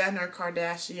Jenner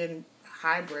Kardashian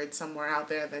hybrid somewhere out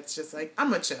there that's just like,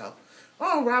 I'm gonna chill.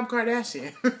 Oh, Rob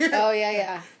Kardashian. Oh,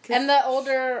 yeah. And the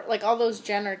older, like, all those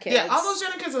Jenner kids. Yeah, all those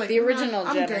Jenner kids are like... The original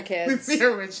Jenner kids. The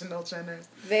original Jenners.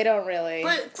 They don't really.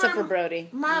 Except for Brody.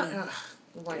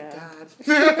 White God.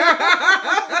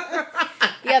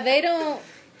 Yeah, they don't...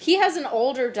 He has an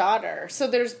older daughter. So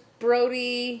there's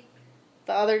Brody,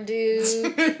 the other dude.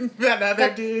 That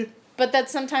other dude. But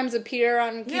that sometimes appear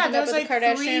on Keeping Up with the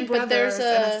Kardashians. But there's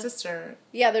a sister.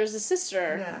 Yeah, there's a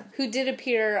sister who did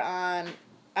appear on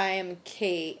I Am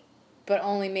Kate, but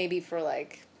only maybe for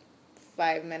like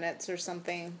 5 minutes or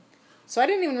something. So I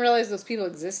didn't even realize those people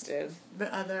existed.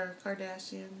 The other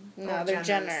Kardashian? No, they're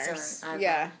Jenners. Sorry,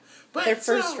 yeah. But their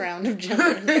first round of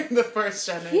Jenners. The first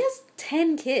Jenner. He has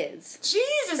 10 kids.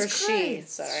 Jesus Christ. She,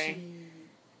 sorry.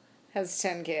 Has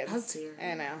 10 kids. How dare you.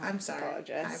 I know. I'm sorry. I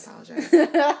apologize.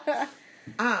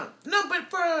 No, but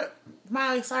for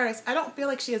Miley Cyrus, I don't feel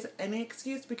like she has any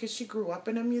excuse because she grew up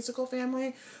in a musical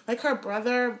family. Like her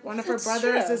brother, one of her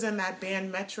brothers is in that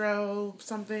band Metro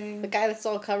something. The guy that's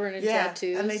all covered in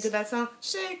tattoos. And they did that song,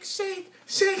 Shake, Shake,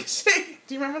 Shake, Shake.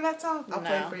 Do you remember that song? I'll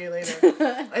play it for you later.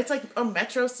 It's like a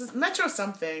Metro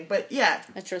something, but yeah.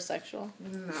 Metrosexual.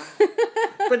 No.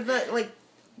 But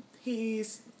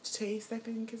he's Chase, I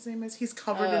think his name is. He's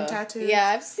covered in tattoos. Yeah,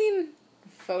 I've seen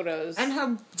photos. And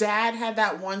her dad had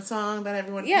that one song that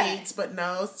everyone hates but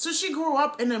knows. So she grew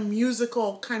up in a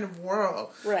musical kind of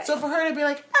world. Right. So for her to be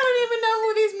like, I don't even know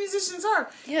who these musicians are.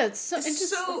 Yeah, it's so...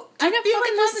 I don't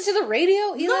fucking listen to the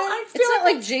radio either. No, it's not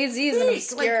like Jay-Z is an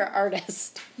obscure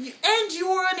artist. And you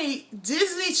were on a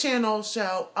Disney Channel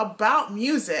show about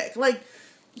music. Like,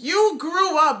 you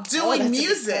grew up doing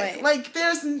music. Like,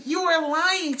 you were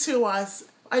lying to us.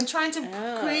 I'm trying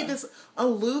to create this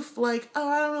aloof, like, oh,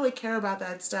 I don't really care about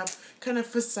that stuff kind of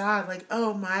facade. Like,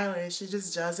 oh, Miley, she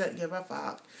just doesn't give a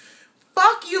fuck.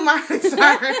 Fuck you, Miley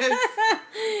Cyrus.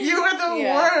 You are the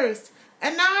worst.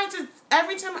 And now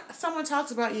every time someone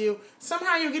talks about you,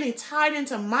 somehow you're getting tied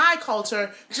into my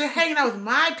culture. You're hanging out with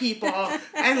my people.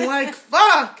 And like,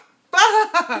 fuck.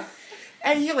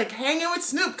 And you're like hanging with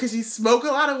Snoop because you smoke a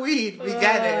lot of weed. We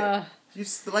get it. You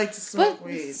like to smoke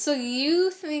weed. So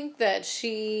you think that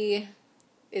she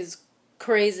is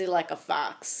crazy like a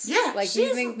fox? Yeah. Like,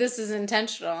 you think this is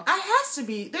intentional? It has to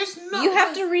be. There's no... You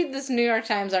have to read this New York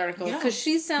Times article because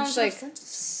she sounds like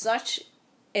such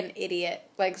an idiot.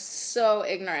 Like, so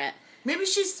ignorant. Maybe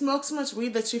she smoked so much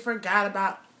weed that she forgot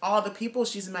about all the people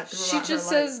she's met throughout her life. She just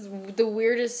says the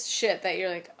weirdest shit that you're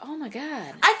like, oh my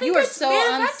God. I think you are so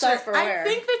unself-aware. I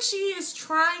think that she is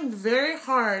trying very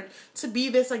hard to be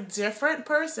this, like, different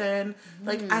person.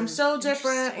 Like, I'm so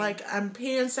different. Like, I'm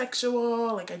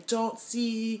pansexual. Like, I don't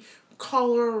see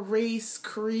color, race,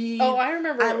 creed. Oh, I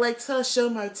remember. I like to show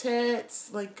my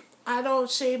tits. Like, I don't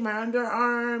shave my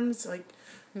underarms. Like,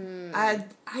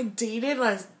 I dated,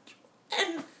 like...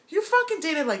 And... You fucking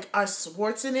dated, like, a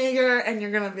Schwarzenegger, and you're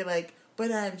gonna be like,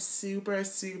 but I'm super,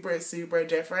 super, super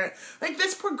different. Like,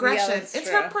 this progression, it's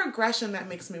her progression that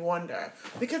makes me wonder.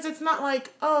 Because it's not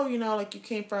like, oh, like you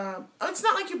came from, it's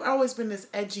not like you've always been this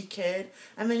edgy kid,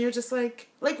 and then you're just like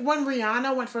when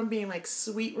Rihanna went from being, like,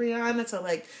 sweet Rihanna to,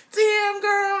 like, damn,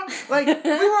 girl, like,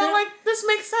 we were all like, this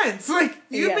makes sense. Like,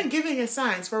 you've been giving us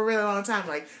signs for a really long time,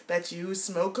 like, that you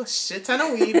smoke a shit ton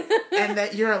of weed, and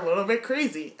that you're a little bit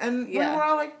crazy. And we were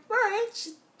all like, all right,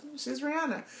 she's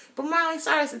Rihanna. But Miley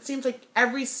Cyrus, it seems like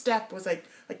every step was like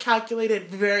a calculated,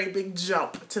 very big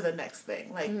jump to the next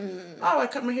thing. Like, oh, I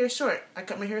cut my hair short. I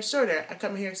cut my hair shorter. I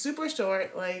cut my hair super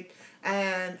short. Like,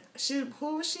 and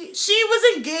who was she? She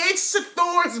was engaged to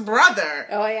Thor's brother.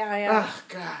 Oh, yeah. Oh,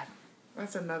 God.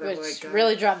 That's another which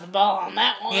really dropped the ball on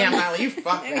that one. Yeah, Miley, you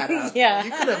fucked that up. Yeah.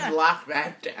 You could have locked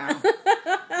that down.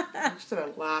 You should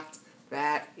have locked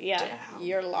that down.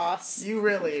 Your loss. You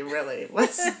really.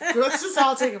 Let's just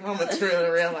all take a moment to really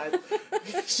realize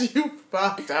you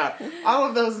fucked up. All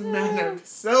of those men are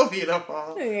so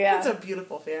beautiful. Yeah. It's a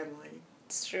beautiful family.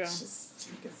 It's true. Just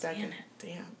take a second.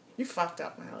 Damn. You fucked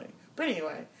up, Miley. But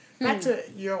anyway, back to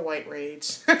your white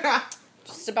rage.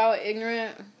 Just about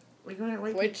ignorant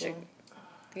white people.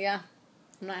 Yeah.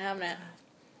 I'm not having it.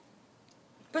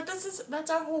 But that's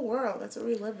our whole world. That's what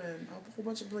we live in. A whole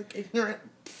bunch of like ignorant.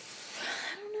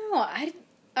 I don't know.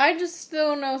 I just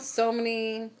still know so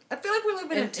many. I feel like we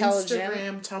live in an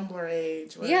Instagram, Tumblr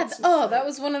age. Yeah. That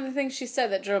was one of the things she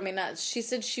said that drove me nuts. She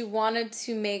said she wanted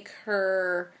to make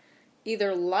her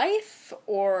either life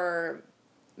or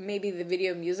maybe the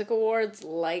Video Music Awards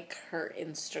like her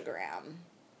Instagram.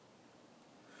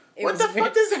 What the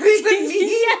fuck does that even mean?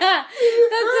 Yeah, that's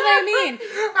what I mean.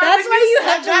 That's why you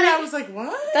have to. I was like,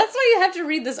 what? That's why you have to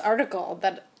read this article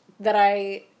that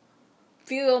I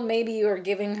feel maybe you are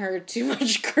giving her too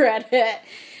much credit.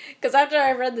 Because after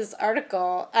I read this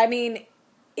article, I mean,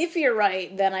 if you're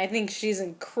right, then I think she's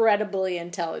incredibly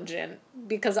intelligent.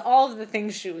 Because all of the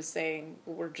things she was saying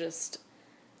were just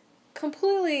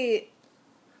completely.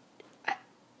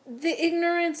 The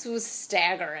ignorance was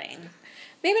staggering.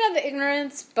 Maybe not the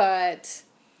ignorance, but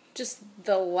just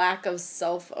the lack of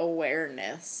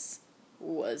self-awareness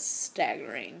was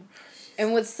staggering.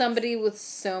 And with somebody with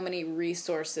so many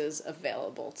resources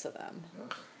available to them.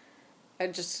 I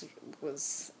just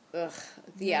was,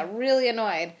 really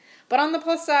annoyed. But on the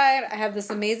plus side, I have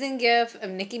this amazing gif of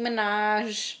Nicki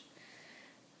Minaj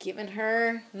giving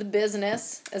her the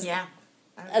business,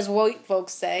 as white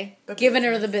folks say. Giving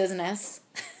her the business.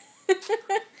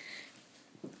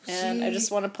 And I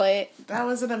just want to play it. That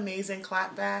was an amazing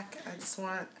clapback. I just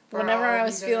want. Whenever I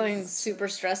was feeling super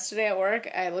stressed today at work,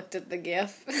 I looked at the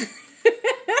GIF.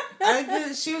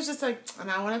 She was just like,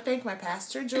 and I want to thank my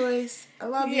pastor Joyce. I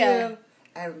love you.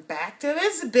 And back to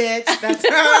this bitch. That's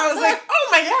how I was like, oh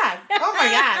my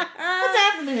god, what's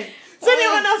happening? Does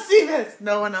anyone else see this?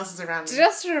 No one else is around me.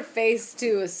 Just her face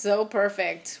too is so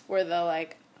perfect. Where they're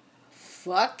like,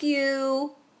 "Fuck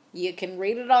you." You can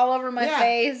read it all over my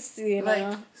face, you know.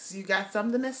 Like, so you got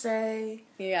something to say.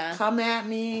 Yeah. Come at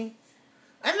me.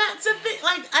 And that's the thing,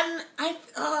 like, I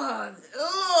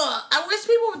wish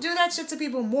people would do that shit to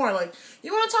people more. Like,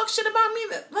 you want to talk shit about me?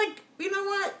 Like, you know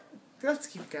what? Let's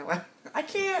keep going. I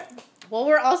can't. Well,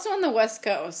 we're also on the West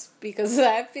Coast, because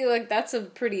I feel like that's a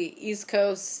pretty East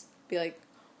Coast, be like,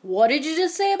 what did you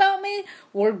just say about me?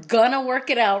 We're gonna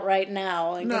work it out right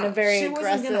now. Like, in a very aggressive...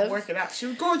 she wasn't gonna work it out. She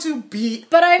was going to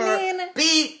beat But I her. mean...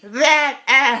 Beat that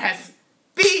ass.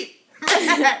 Beat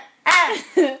that ass.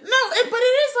 No, but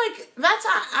it is like... That's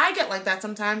how I get like that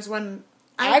sometimes when...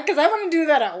 Because I want to do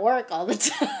that at work all the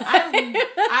time.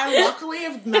 I luckily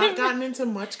have not gotten into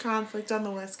much conflict on the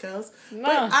West Coast. No.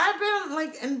 But I've been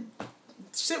like... in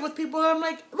shit with people, I'm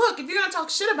like, look, if you're gonna talk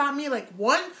shit about me, like,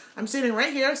 one, I'm sitting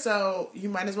right here, so you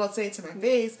might as well say it to my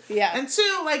face. Yeah. And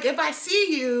two, like, if I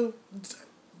see you,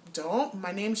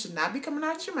 my name should not be coming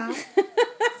out your mouth.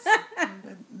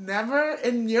 Never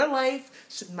in your life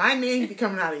should my name be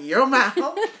coming out of your mouth. And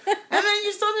then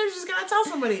you're just gonna tell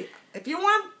somebody, if you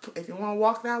want to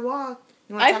walk that walk,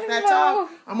 you want to talk that talk,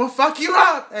 I'm gonna fuck you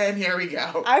up, and here we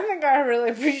go. I think I really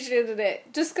appreciated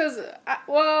it. Just because, I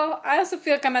also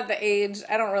feel like I'm at the age,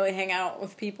 I don't really hang out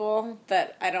with people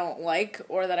that I don't like,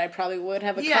 or that I probably would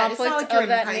have a conflict of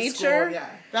that nature. School. Yeah,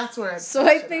 that's where So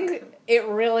I think it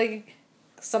really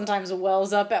sometimes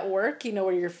wells up at work, you know,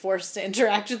 where you're forced to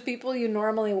interact with people you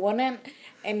normally wouldn't.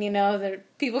 And, you know,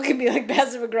 people can be, like,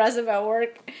 passive-aggressive at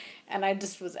work. And I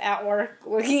just was at work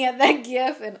looking at that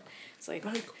GIF, and it's like,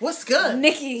 what's good?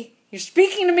 Nikki, you're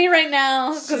speaking to me right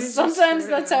now. Because sometimes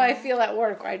that's how I feel at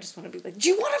work, where I just want to be like, do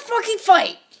you want to fucking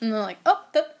fight? And they're like,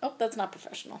 that's not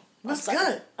professional. What's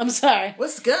good? I'm sorry.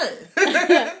 What's good?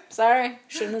 Sorry.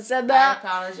 Shouldn't have said that. I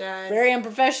apologize. Very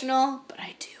unprofessional, but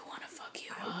I do want to fuck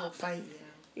you up. I will fight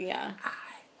you. Yeah. I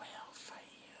will fight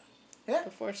you. Yeah.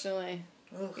 Unfortunately.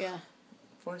 Ugh. Yeah.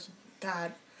 Unfortunately.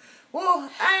 God. Well,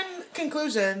 in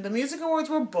conclusion, the music awards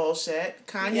were bullshit.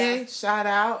 Kanye, shout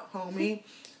out, homie.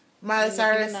 Miley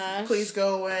Cyrus, please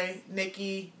go away.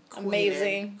 Nicki,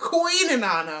 amazing. Queening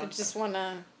on them. I just want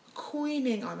to...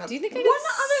 Queening on them. Do you think I could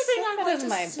set that as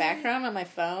my background on my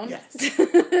phone? Yes. One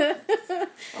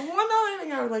other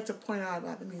thing I would like to point out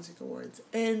about the music awards,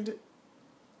 and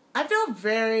I feel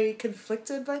very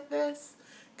conflicted by this,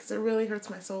 because it really hurts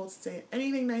my soul to say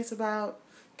anything nice about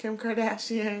Kim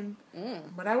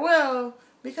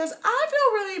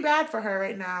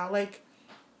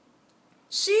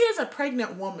she is a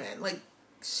pregnant woman. Like,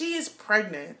 she is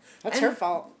pregnant. That's her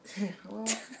fault. Well,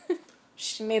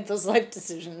 she made those life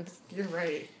decisions. You're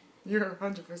right. You're 100%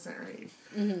 right.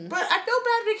 Mm-hmm. But I feel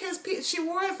bad because she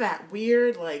wore that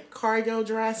weird, like, cargo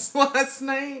dress last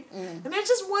night. And it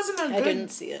just wasn't a good... I didn't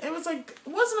see it. It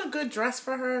wasn't a good dress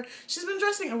for her. She's been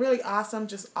dressing a really awesome,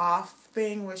 just off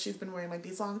thing where she's been wearing, like,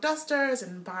 these long dusters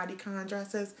and bodycon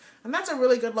dresses. And that's a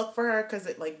really good look for her because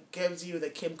it, like, gives you the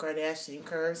Kim Kardashian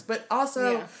curves. But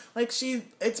also, like,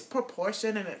 it's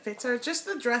proportioned and it fits her. Just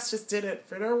the dress just didn't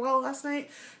fit her well last night.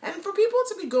 And for people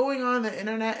to be going on the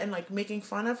internet and, like, making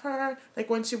fun of her, like,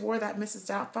 when she wore that Mrs.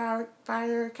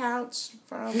 Doubtfire couch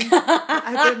from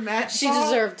I Did Met. She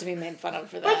deserved to be made fun of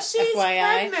for that, but she's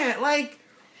FYI. pregnant. Like,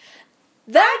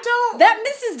 that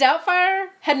Mrs. Doubtfire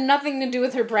had nothing to do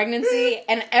with her pregnancy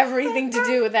and everything to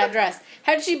do with that dress.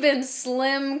 Had she been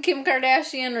slim Kim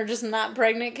Kardashian or just not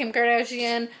pregnant Kim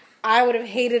Kardashian, I would have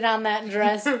hated on that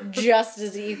dress just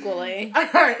as equally.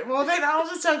 Alright, well then I'll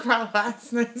just talk about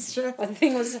last night's dress. The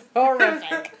thing was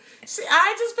horrific. See,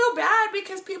 I just feel bad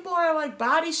because people are, like,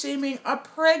 body shaming a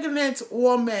pregnant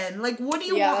woman. Like, what do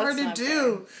you want her to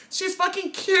do? Fair. She's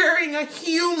fucking carrying a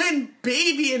human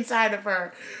baby inside of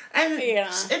her. And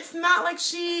it's not like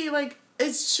she, like,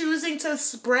 is choosing to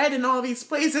spread in all these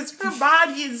places. Her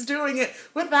body is doing it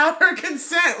without her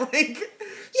consent. Like,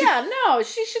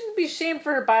 she shouldn't be shamed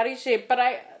for her body shape, but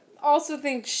I also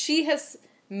think she has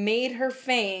made her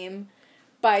fame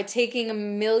by taking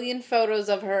 1 million photos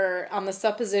of her on the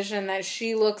supposition that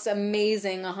she looks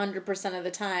amazing 100% of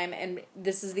the time, and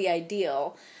this is the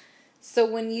ideal. So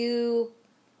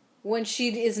when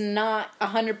she is not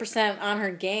 100% on her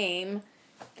game,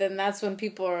 then that's when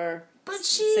people are But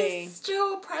she's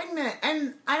still pregnant,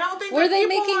 and I don't think were they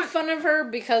making fun of her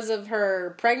because of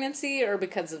her pregnancy or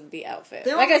because of the outfit?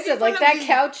 Like I said, like that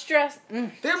couch dress.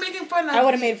 They're making fun of. I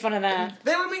would have made fun of that.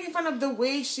 They were making fun of the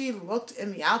way she looked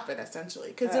in the outfit, essentially,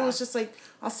 because it was just like,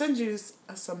 I'll send you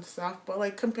some stuff, but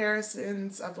like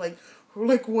comparisons of like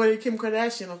what did Kim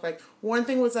Kardashian look like? One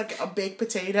thing was like a baked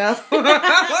potato.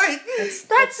 Like,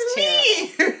 that's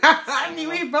me. I mean,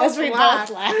 we both laugh.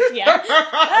 Yeah,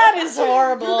 that is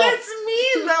horrible. That's me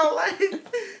though. Like,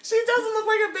 she doesn't look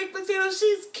like a baked potato.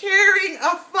 She's carrying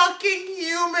a fucking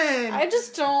human. I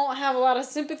just don't have a lot of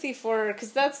sympathy for her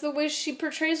because that's the way she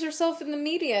portrays herself in the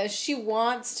media. She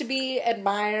wants to be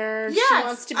admired. Yes, she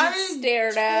wants to be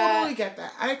stared at.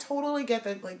 I totally get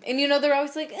that. Like, and they're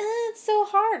always like, it's so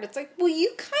hard. It's like, well,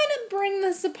 you kind of bring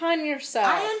this upon yourself.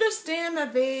 I understand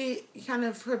that they kind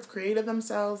of have created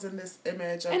themselves in this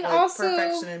image of also,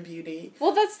 perfection and beauty.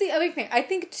 Well, that's the other thing. I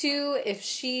think, too, if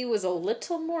she was a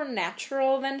little more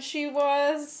natural than she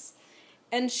was,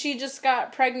 and she just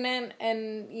got pregnant,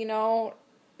 and,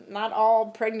 not all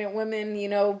pregnant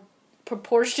women,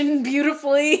 proportion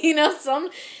beautifully,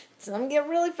 some get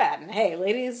really fat. And, hey,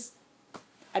 ladies,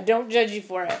 I don't judge you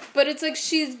for it. But it's like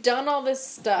she's done all this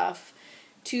stuff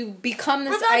to become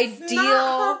this ideal. It's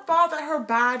not her fault that her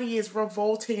body is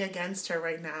revolting against her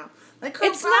right now. Like,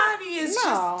 her body is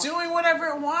just doing whatever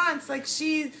it wants. Like,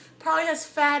 she probably has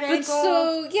fat ankles.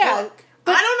 Look, I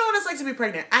don't know what it's like to be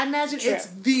pregnant. I imagine it's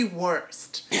the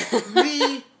worst.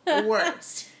 The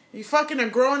worst. You fucking are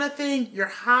growing a thing. You're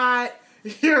hot.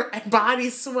 Your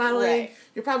body's swelling. Right.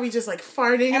 You're probably just like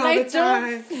farting all the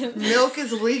time. Milk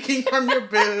is leaking from your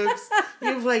boobs.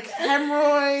 You have like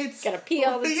hemorrhoids. Gotta pee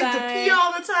all the time. You have to pee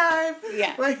all the time.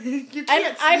 Yeah. Like, you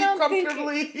can't sleep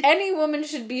comfortably. Think any woman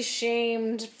should be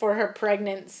shamed for her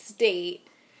pregnant state.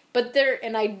 But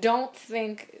I don't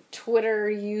think Twitter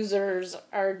users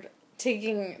are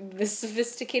taking this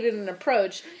sophisticated an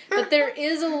approach. But there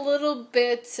is a little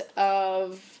bit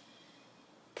of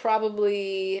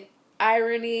probably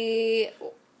irony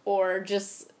or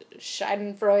just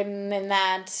schadenfreude in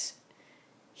that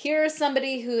here is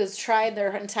somebody who has tried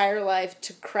their entire life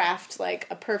to craft like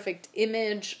a perfect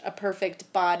image, a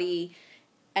perfect body,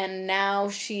 and now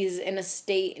she's in a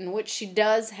state in which she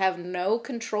does have no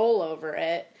control over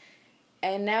it,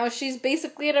 and now she's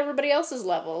basically at everybody else's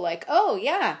level. Like, oh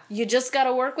yeah, you just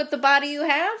gotta work with the body you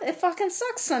have? It fucking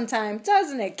sucks sometimes,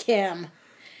 doesn't it, Kim?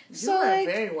 You are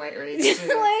very white race, too.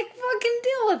 Like, fucking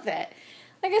deal with it.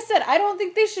 Like I said, I don't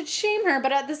think they should shame her,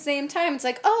 but at the same time, it's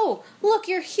like, oh, look,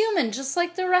 you're human, just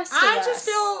like the rest of us. I just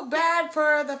feel bad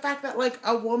for the fact that, like,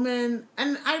 a woman,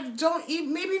 and I don't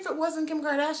even, maybe if it wasn't Kim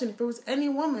Kardashian, if it was any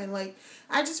woman, like,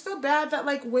 I just feel bad that,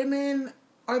 like, women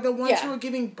are the ones who are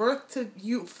giving birth to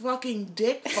you fucking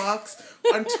dick fucks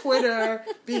on Twitter,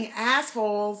 being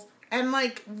assholes, and,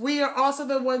 like, we are also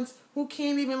the ones who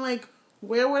can't even, like,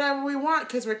 wear whatever we want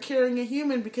because we're carrying a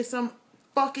human because some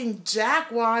fucking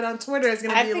jackwad on Twitter is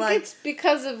going to be like... I think it's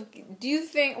because of... Do you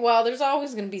think... Well, there's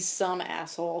always going to be some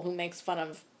asshole who makes fun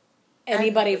of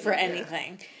anybody for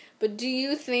anything. Yeah. But do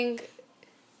you think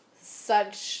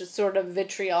such sort of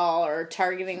vitriol or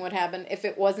targeting would happen if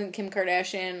it wasn't Kim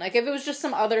Kardashian? Like, if it was just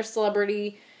some other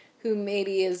celebrity who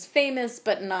maybe is famous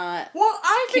but not Well,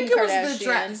 I Kim think it Kardashian. was the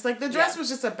dress. Like, the dress was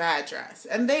just a bad dress.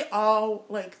 And they've all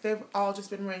just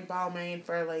been wearing Balmain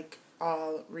for, like,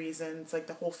 all reasons, like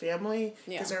the whole family,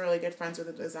 because they're really good friends with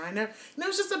the designer. And it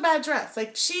was just a bad dress.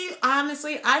 Like, she,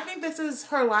 honestly, I think this is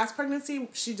her last pregnancy.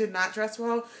 She did not dress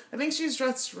well. I think she's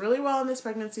dressed really well in this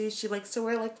pregnancy. She likes to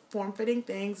wear, like, form-fitting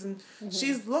things, and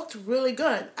she's looked really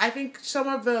good. I think some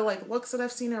of the, like, looks that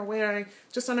I've seen her wearing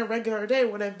just on a regular day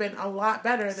would have been a lot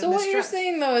better than this dress. So what you're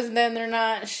saying, though, is then they're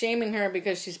not shaming her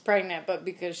because she's pregnant, but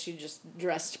because she just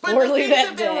dressed poorly that day. But the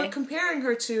things that they were comparing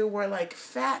her to were, like,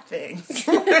 fat things.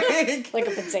 Like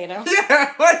a potato?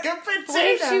 Yeah, like a potato. What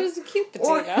if she was a cute potato?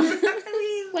 Or, I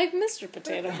mean, like Mr.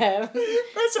 Potato Head.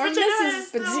 Mr. Potato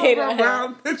Mrs. Potato Head.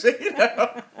 Round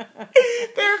potato.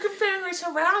 They were comparing her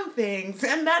to round things,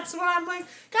 and that's what I'm like,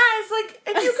 guys, like,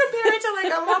 if you compare it to,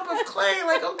 like, a lump of clay,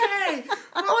 like, okay.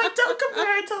 Well, like, don't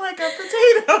compare it to, like, a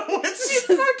potato when she's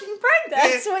fucking pregnant.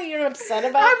 That's what you're upset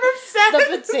about? I'm upset.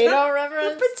 The potato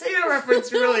reference? The potato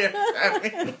reference really upset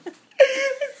me.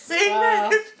 Saying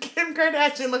that Kim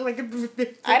Kardashian looked like a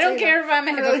potato. I don't care if I'm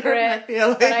a hypocrite,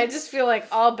 but I just feel like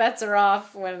all bets are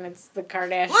off when it's the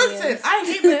Kardashians. Listen, I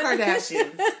hate the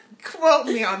Kardashians. Quote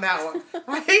me on that one.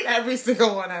 I hate every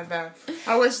single one of them.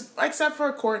 I wish, except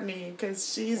for Kourtney,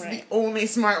 because she's the only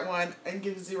smart one and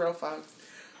gives zero fucks.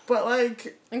 But,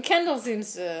 like... And Kendall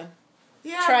seems to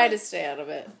try to stay out of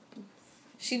it.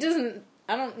 She doesn't...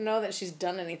 I don't know that she's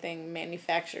done anything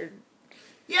manufactured.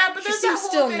 Yeah, but there's that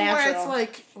whole thing where it's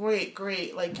like, wait,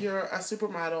 great, like, you're a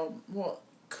supermodel, well,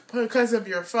 because of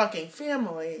your fucking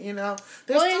family, you know?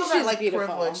 There's still that, like,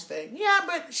 privilege thing. Yeah,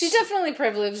 but... She's definitely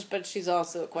privileged, but she's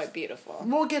also quite beautiful.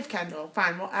 We'll give Kendall.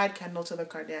 Fine, we'll add Kendall to the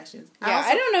Kardashians. Yeah,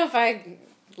 I don't know if I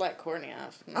let Kourtney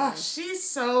off. No. Oh, she's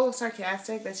so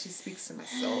sarcastic that she speaks to my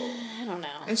soul. I don't know.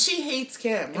 And she hates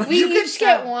Kim. If we each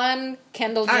get one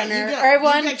Kendall Jenner, or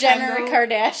one Jenner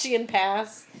Kardashian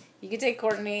pass, you can take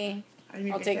Kourtney...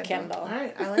 I'll take Kendall. All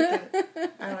right, I like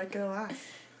it. I like it a lot.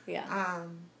 Yeah.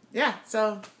 Yeah,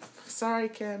 so sorry,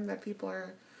 Kim, that people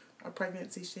are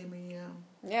pregnancy shaming you.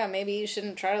 Yeah, maybe you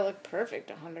shouldn't try to look perfect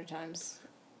 100 times.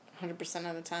 100%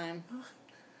 of the time.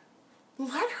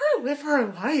 Let her live her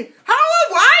life.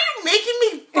 Why are you making me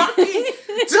fucking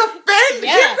defend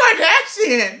Kim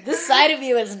Kardashian? This side of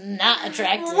you is not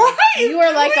attractive. Why? You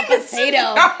are like a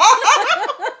potato.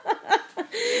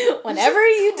 Whenever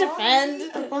you defend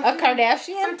a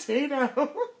Kardashian,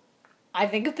 potato. I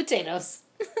think of potatoes.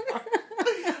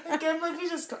 Again, let me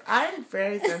just go. I'm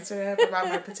very sensitive about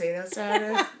my potato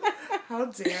status. How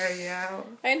dare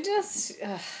you? I just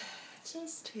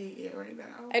hate you right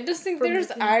now. I just think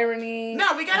there's irony.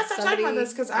 No, we gotta stop talking about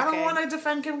this because I don't want to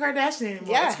defend Kim Kardashian anymore.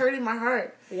 Yeah. It's hurting my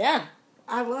heart. Yeah.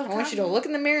 I want you to look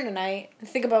in the mirror tonight and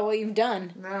think about what you've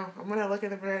done. No, I'm gonna look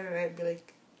in the mirror tonight and be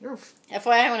like,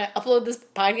 FYI, when I upload this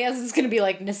podcast, it's going to be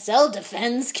like, Nacelle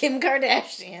defends Kim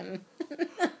Kardashian.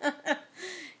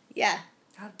 Yeah.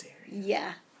 How dare you?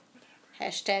 Yeah.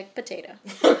 Hashtag potato.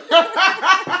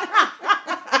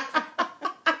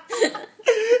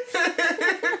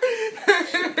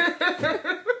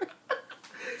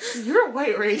 Your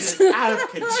white rage is out of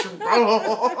control.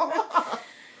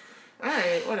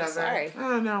 Alright, whatever. Sorry. I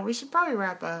don't know. We should probably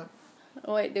wrap up.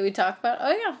 Oh, wait, did we talk about...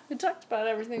 Oh, yeah. We talked about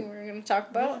everything we were going to talk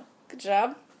about. Yeah. Good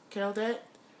job. Killed it.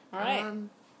 All right.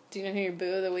 Do you know who your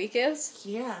boo of the week is?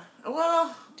 Yeah.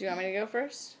 Well... Do you want me to go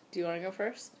first? Do you want to go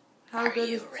first? Are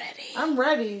you ready? I'm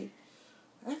ready.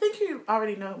 I think you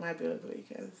already know what my boo of the week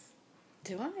is.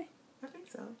 Do I? I think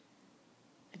so.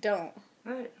 I don't.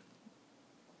 All right.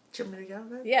 Do you want me to go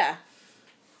then? Yeah.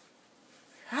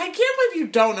 I can't believe you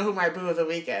don't know who my boo of the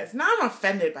week is. Now I'm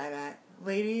offended by that.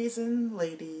 Ladies and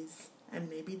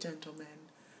maybe gentlemen,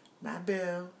 my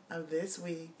boo of this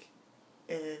week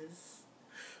is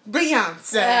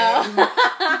Beyonce.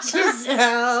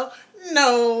 Giselle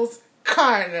Knowles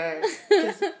Carter.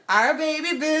 Our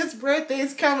baby boo's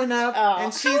birthday's coming up,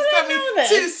 and she's coming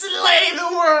to slay the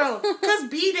world. Because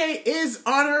B-Day is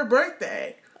on her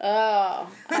birthday. Oh,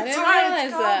 I didn't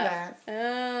realize that.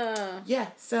 Oh. Yeah,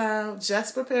 so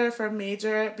just prepare for a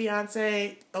major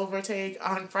Beyonce overtake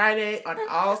on Friday on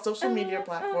all social media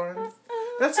platforms.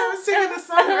 That's why I was singing the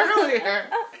song earlier.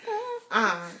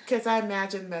 Because I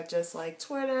imagine that just like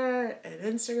Twitter and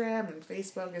Instagram and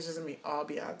Facebook is just going to be all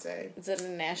Beyonce. Is it a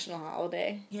national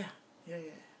holiday? Yeah.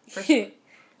 For sure.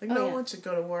 Like, no one should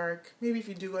go to work. Maybe if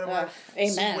you do go to work,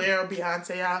 just wear a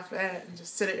Beyonce outfit and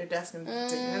just sit at your desk and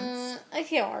dance. I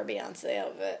can't wear a Beyonce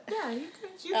outfit. Yeah, you can.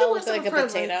 You can wear like a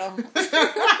potato.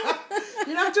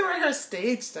 You don't have to wear her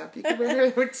stage stuff. You can wear her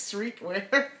like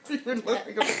streetwear. You would look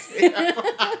like a potato.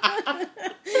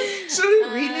 Should we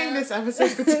rename this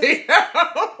episode Potato?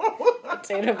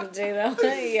 Potato.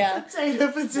 Yeah.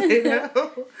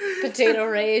 Potato. Potato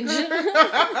rage.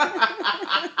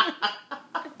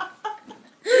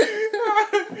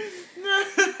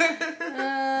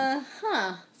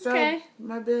 So, okay.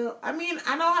 My bill, I mean,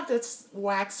 I don't have to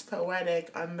wax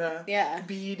poetic on the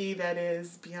beauty that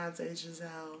is Beyonce,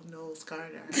 Giselle, Knowles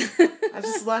Carter. I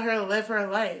just let her live her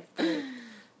life. But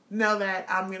know that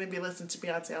I'm going to be listening to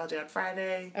Beyonce all day on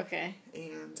Friday. Okay.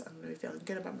 And I'm going to be feeling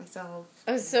good about myself.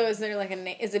 Oh, so is there like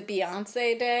is it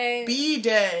Beyonce Day?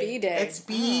 B-Day. B-Day. It's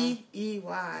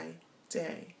B-E-Y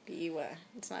Day. B-E-Y.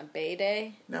 It's not Bay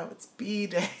Day? No, it's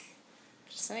B-Day.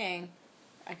 Just saying.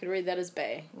 I could read that as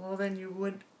Bay. Well, then you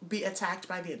would be attacked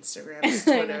by the Instagrams,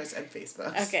 Twitters, and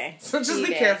Facebooks. Okay. So just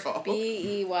be careful.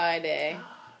 B-E-Y Day.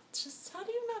 Just, how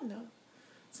do you not know?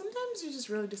 Sometimes you just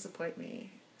really disappoint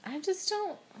me. I just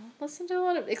don't listen to a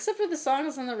lot of, except for the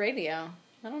songs on the radio.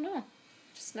 I don't know.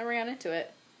 Just never got into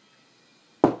it.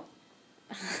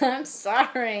 I'm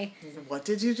sorry. What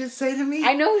did you just say to me?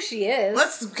 I know who she is.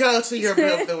 Let's go to your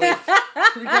Boo of the Week.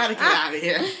 We gotta get out of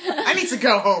here. I need to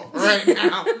go home right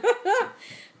now.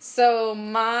 So,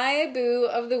 my Boo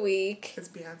of the Week is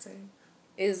Beyonce.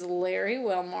 Is Larry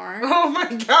Wilmore. Oh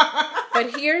my god.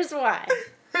 But here's why.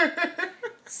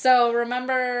 So,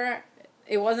 remember,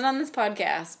 it wasn't on this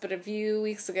podcast, but a few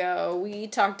weeks ago, we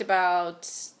talked about,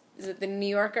 is it the New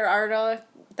Yorker article?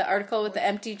 The article with the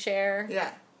empty chair?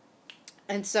 Yeah.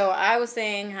 And so I was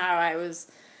saying how I was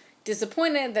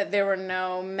disappointed that there were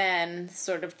no men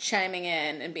sort of chiming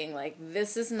in and being like,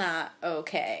 this is not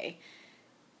okay.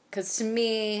 Because to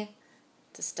me,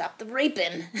 to stop the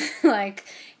raping, like,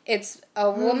 it's a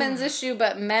woman's issue,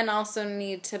 but men also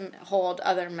need to hold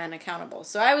other men accountable.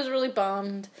 So I was really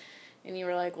bummed. And you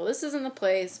were like, well, this isn't the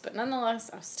place. But nonetheless,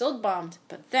 I was still bummed.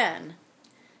 But then,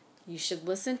 you should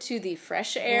listen to the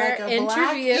Fresh Air interview.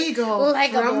 Black eagle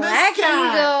like a black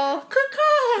eagle.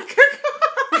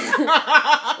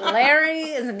 Larry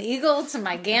is an eagle to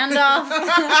my Gandalf.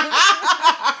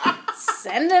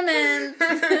 Send him in.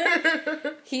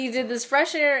 He did this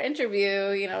Fresh Air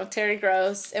interview, Terry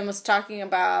Gross, and was talking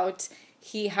about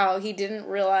how he didn't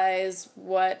realize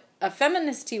what a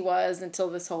feminist he was until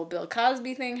this whole Bill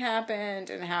Cosby thing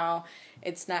happened, and how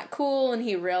it's not cool, and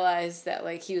he realized that,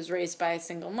 like, he was raised by a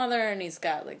single mother, and he's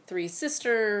got, like, 3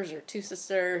 sisters, or 2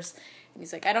 sisters, and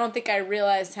he's like, I don't think I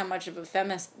realized how much of a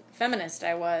feminist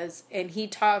I was, and he,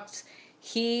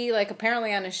 like,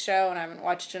 apparently on his show, and I haven't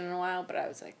watched it in a while, but I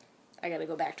was like, I gotta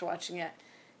go back to watching it,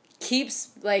 keeps,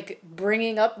 like,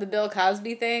 bringing up the Bill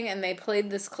Cosby thing, and they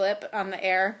played this clip on the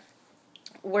air,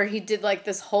 where he did, like,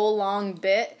 this whole long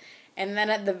bit, and then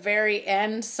at the very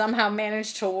end somehow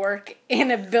managed to work in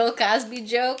a Bill Cosby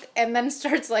joke, and then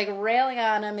starts, like, railing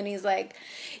on him, and he's like,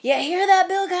 yeah, hear that,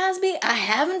 Bill Cosby? I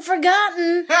haven't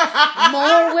forgotten.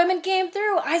 More women came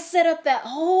through. I set up that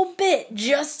whole bit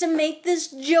just to make this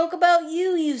joke about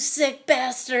you, you sick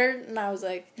bastard. And I was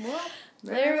like, what?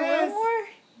 Larry Wilmore?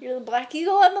 You're the Black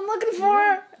Eagle I've been looking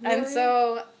for? And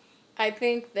so I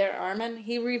think there are men.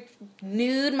 He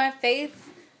renewed my faith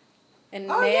in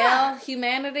male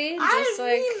humanity.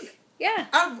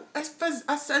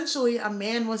 Essentially, a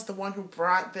man was the one who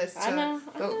brought this to... I know.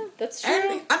 That's true.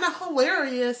 And a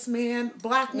hilarious man,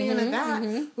 black man at that,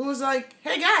 who was like,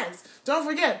 hey guys, don't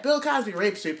forget, Bill Cosby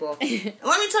rapes people. Let me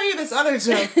tell you this other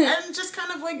joke. And just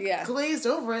kind of, like, glazed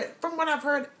over it. From what I've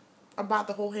heard about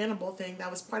the whole Hannibal thing, that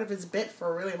was part of his bit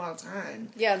for a really long time.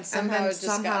 Yeah, and somehow it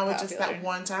just that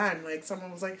one time, like,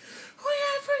 someone was like, oh yeah,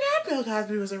 I forgot Bill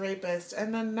Cosby was a rapist.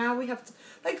 And then now we have,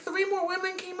 3 more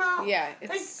women came out. Yeah,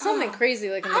 it's something crazy,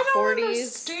 like, in the 40s. I don't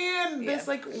understand this,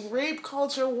 like, rape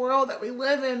culture world that we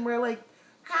live in, where, like,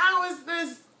 how is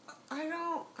this... I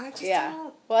just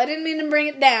don't... Well, I didn't mean to bring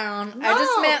it down. No, I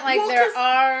just meant, like, there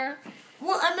are...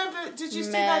 Well, I remember, did you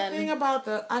see that thing about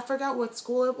I forgot what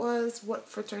school it was, what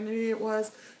fraternity it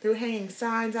was. They were hanging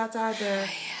signs outside the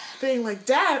thing, like,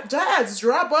 dads,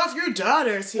 drop off your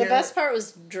daughters here. The best part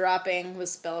was dropping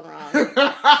was spelled wrong.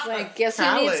 It's like, guess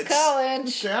who needs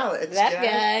college? That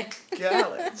guy.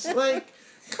 College. Like,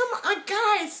 come on,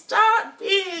 guys, stop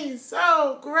being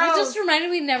so gross. It just reminded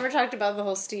me we never talked about the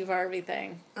whole Steve Harvey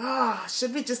thing.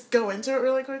 Should we just go into it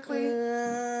really quickly?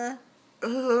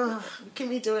 Can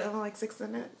we do it in, like, 6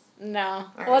 minutes? No.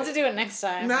 We'll have to do it next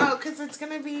time. No, because it's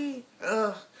going to be...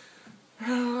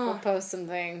 We'll post some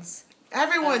things.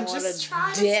 Everyone, Oh, what just a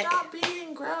try dick. to stop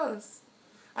being gross.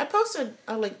 I posted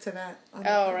a link to that on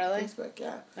really? Facebook,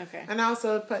 yeah. Okay. And I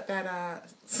also put that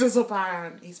sizzle pie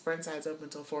on East Burnside's open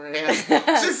until 4 a.m.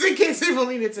 just in case people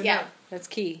needed to know. That's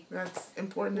key. That's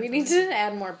important. We need to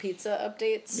add more pizza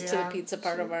updates to the pizza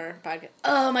part of our podcast.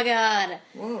 Oh my god.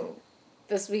 Whoa.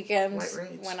 This weekend, White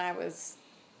rage. when I was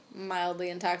mildly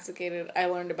intoxicated, I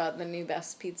learned about the new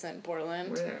best pizza in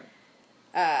Portland. Where?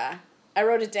 I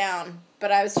wrote it down,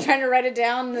 but I was trying to write it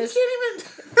down. You can't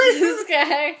even... This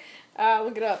guy,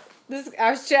 look it up.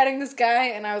 I was chatting this guy,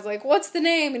 and I was like, "What's the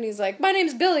name?" And he's like, "My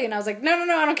name's Billy." And I was like, "No,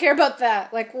 I don't care about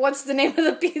that. Like, what's the name of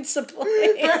the pizza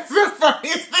place?" That's the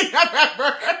funniest thing I've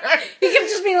ever heard. He kept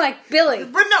just being like, "Billy."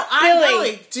 But no, I'm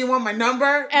Billy. Do you want my number?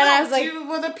 And I was like, do you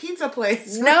want a pizza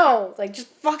place? No, like, just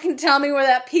fucking tell me where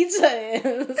that pizza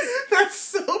is. That's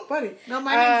so funny. No,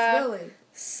 my name's Billy.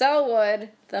 Selwood,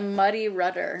 the Muddy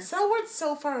Rudder. Selwood's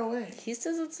so far away. He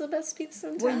says it's the best pizza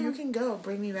in town. Well, you can go.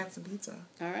 Bring me back some pizza.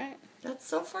 All right. That's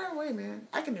so far away, man.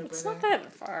 I can Uber It's there. not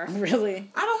that far, really.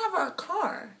 I don't have a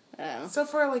car. Oh. So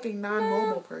for like a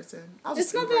non-mobile person, I'll just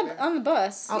It's not Uber that there. on the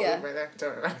bus. I'll yeah. Uber there.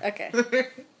 Don't worry. Okay.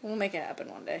 We'll make it happen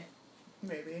one day.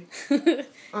 Maybe. I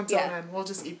Until then, we'll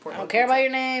just eat Portland. don't care about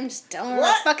your name. Just tell me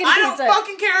What? fucking I pizza. don't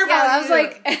fucking care about I you. was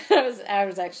like, I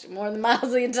was actually more than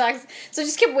mildly intoxicated. So I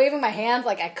just kept waving my hand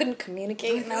like I couldn't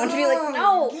communicate, and I would be like,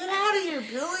 no. Get out of here,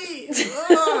 Billy.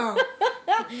 Ugh.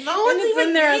 No one's And it's even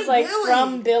in there named as like Billy.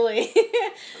 from Billy.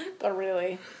 But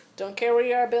really, don't care where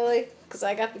you are, Billy, because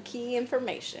I got the key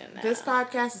information now. This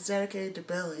podcast is dedicated to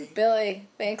Billy. Billy,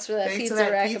 thanks for that Thanks pizza for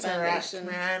that recommendation. pizza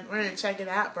man. We're gonna check it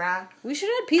out, brah. We should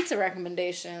add pizza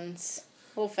recommendations.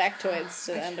 Little factoids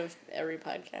to the end of every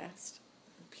podcast.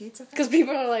 Pizza? Because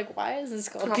people are like, why is this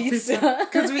called pizza?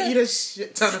 Because we eat a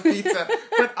shit ton of pizza,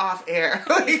 but off air.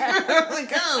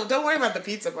 like, oh, don't worry about the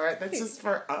pizza part. That's just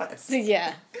for us.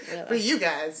 Yeah. For Really. you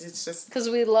guys, it's just... Because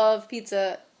we love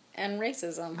pizza and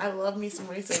racism. I love me some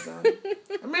racism.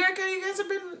 America, you guys have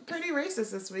been pretty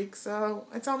racist this week, so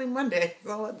it's only Monday.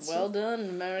 So let's Well done,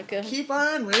 America. keep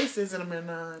on racism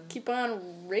and on. Keep on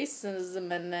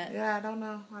racism in that. Yeah, I don't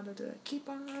know how to do it. Keep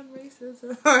on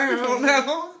racism. I don't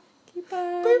know. Keep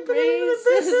on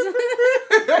racism.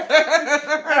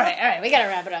 Alright, we gotta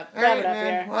wrap it up. Wrap it up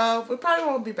man. here. Well, we probably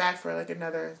won't be back for like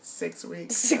another 6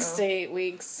 weeks. 6 to 8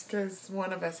 weeks. Because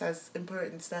one of us has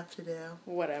important stuff to do.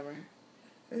 Whatever.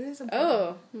 It is important.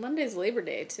 Oh, Monday's Labor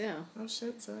Day, too. Oh,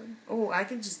 shit, son. Oh, I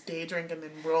can just day drink and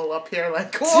then roll up here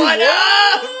like, what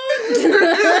up? This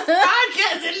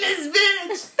podcast in this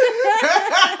bitch.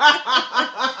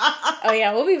 Oh,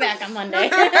 yeah, we'll be back on Monday.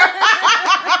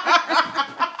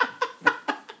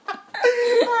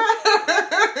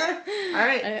 All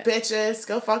right, bitches,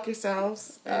 go fuck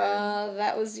yourselves.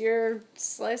 That was your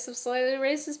slice of slightly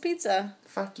racist pizza.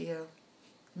 Fuck you.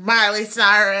 Miley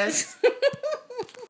Cyrus.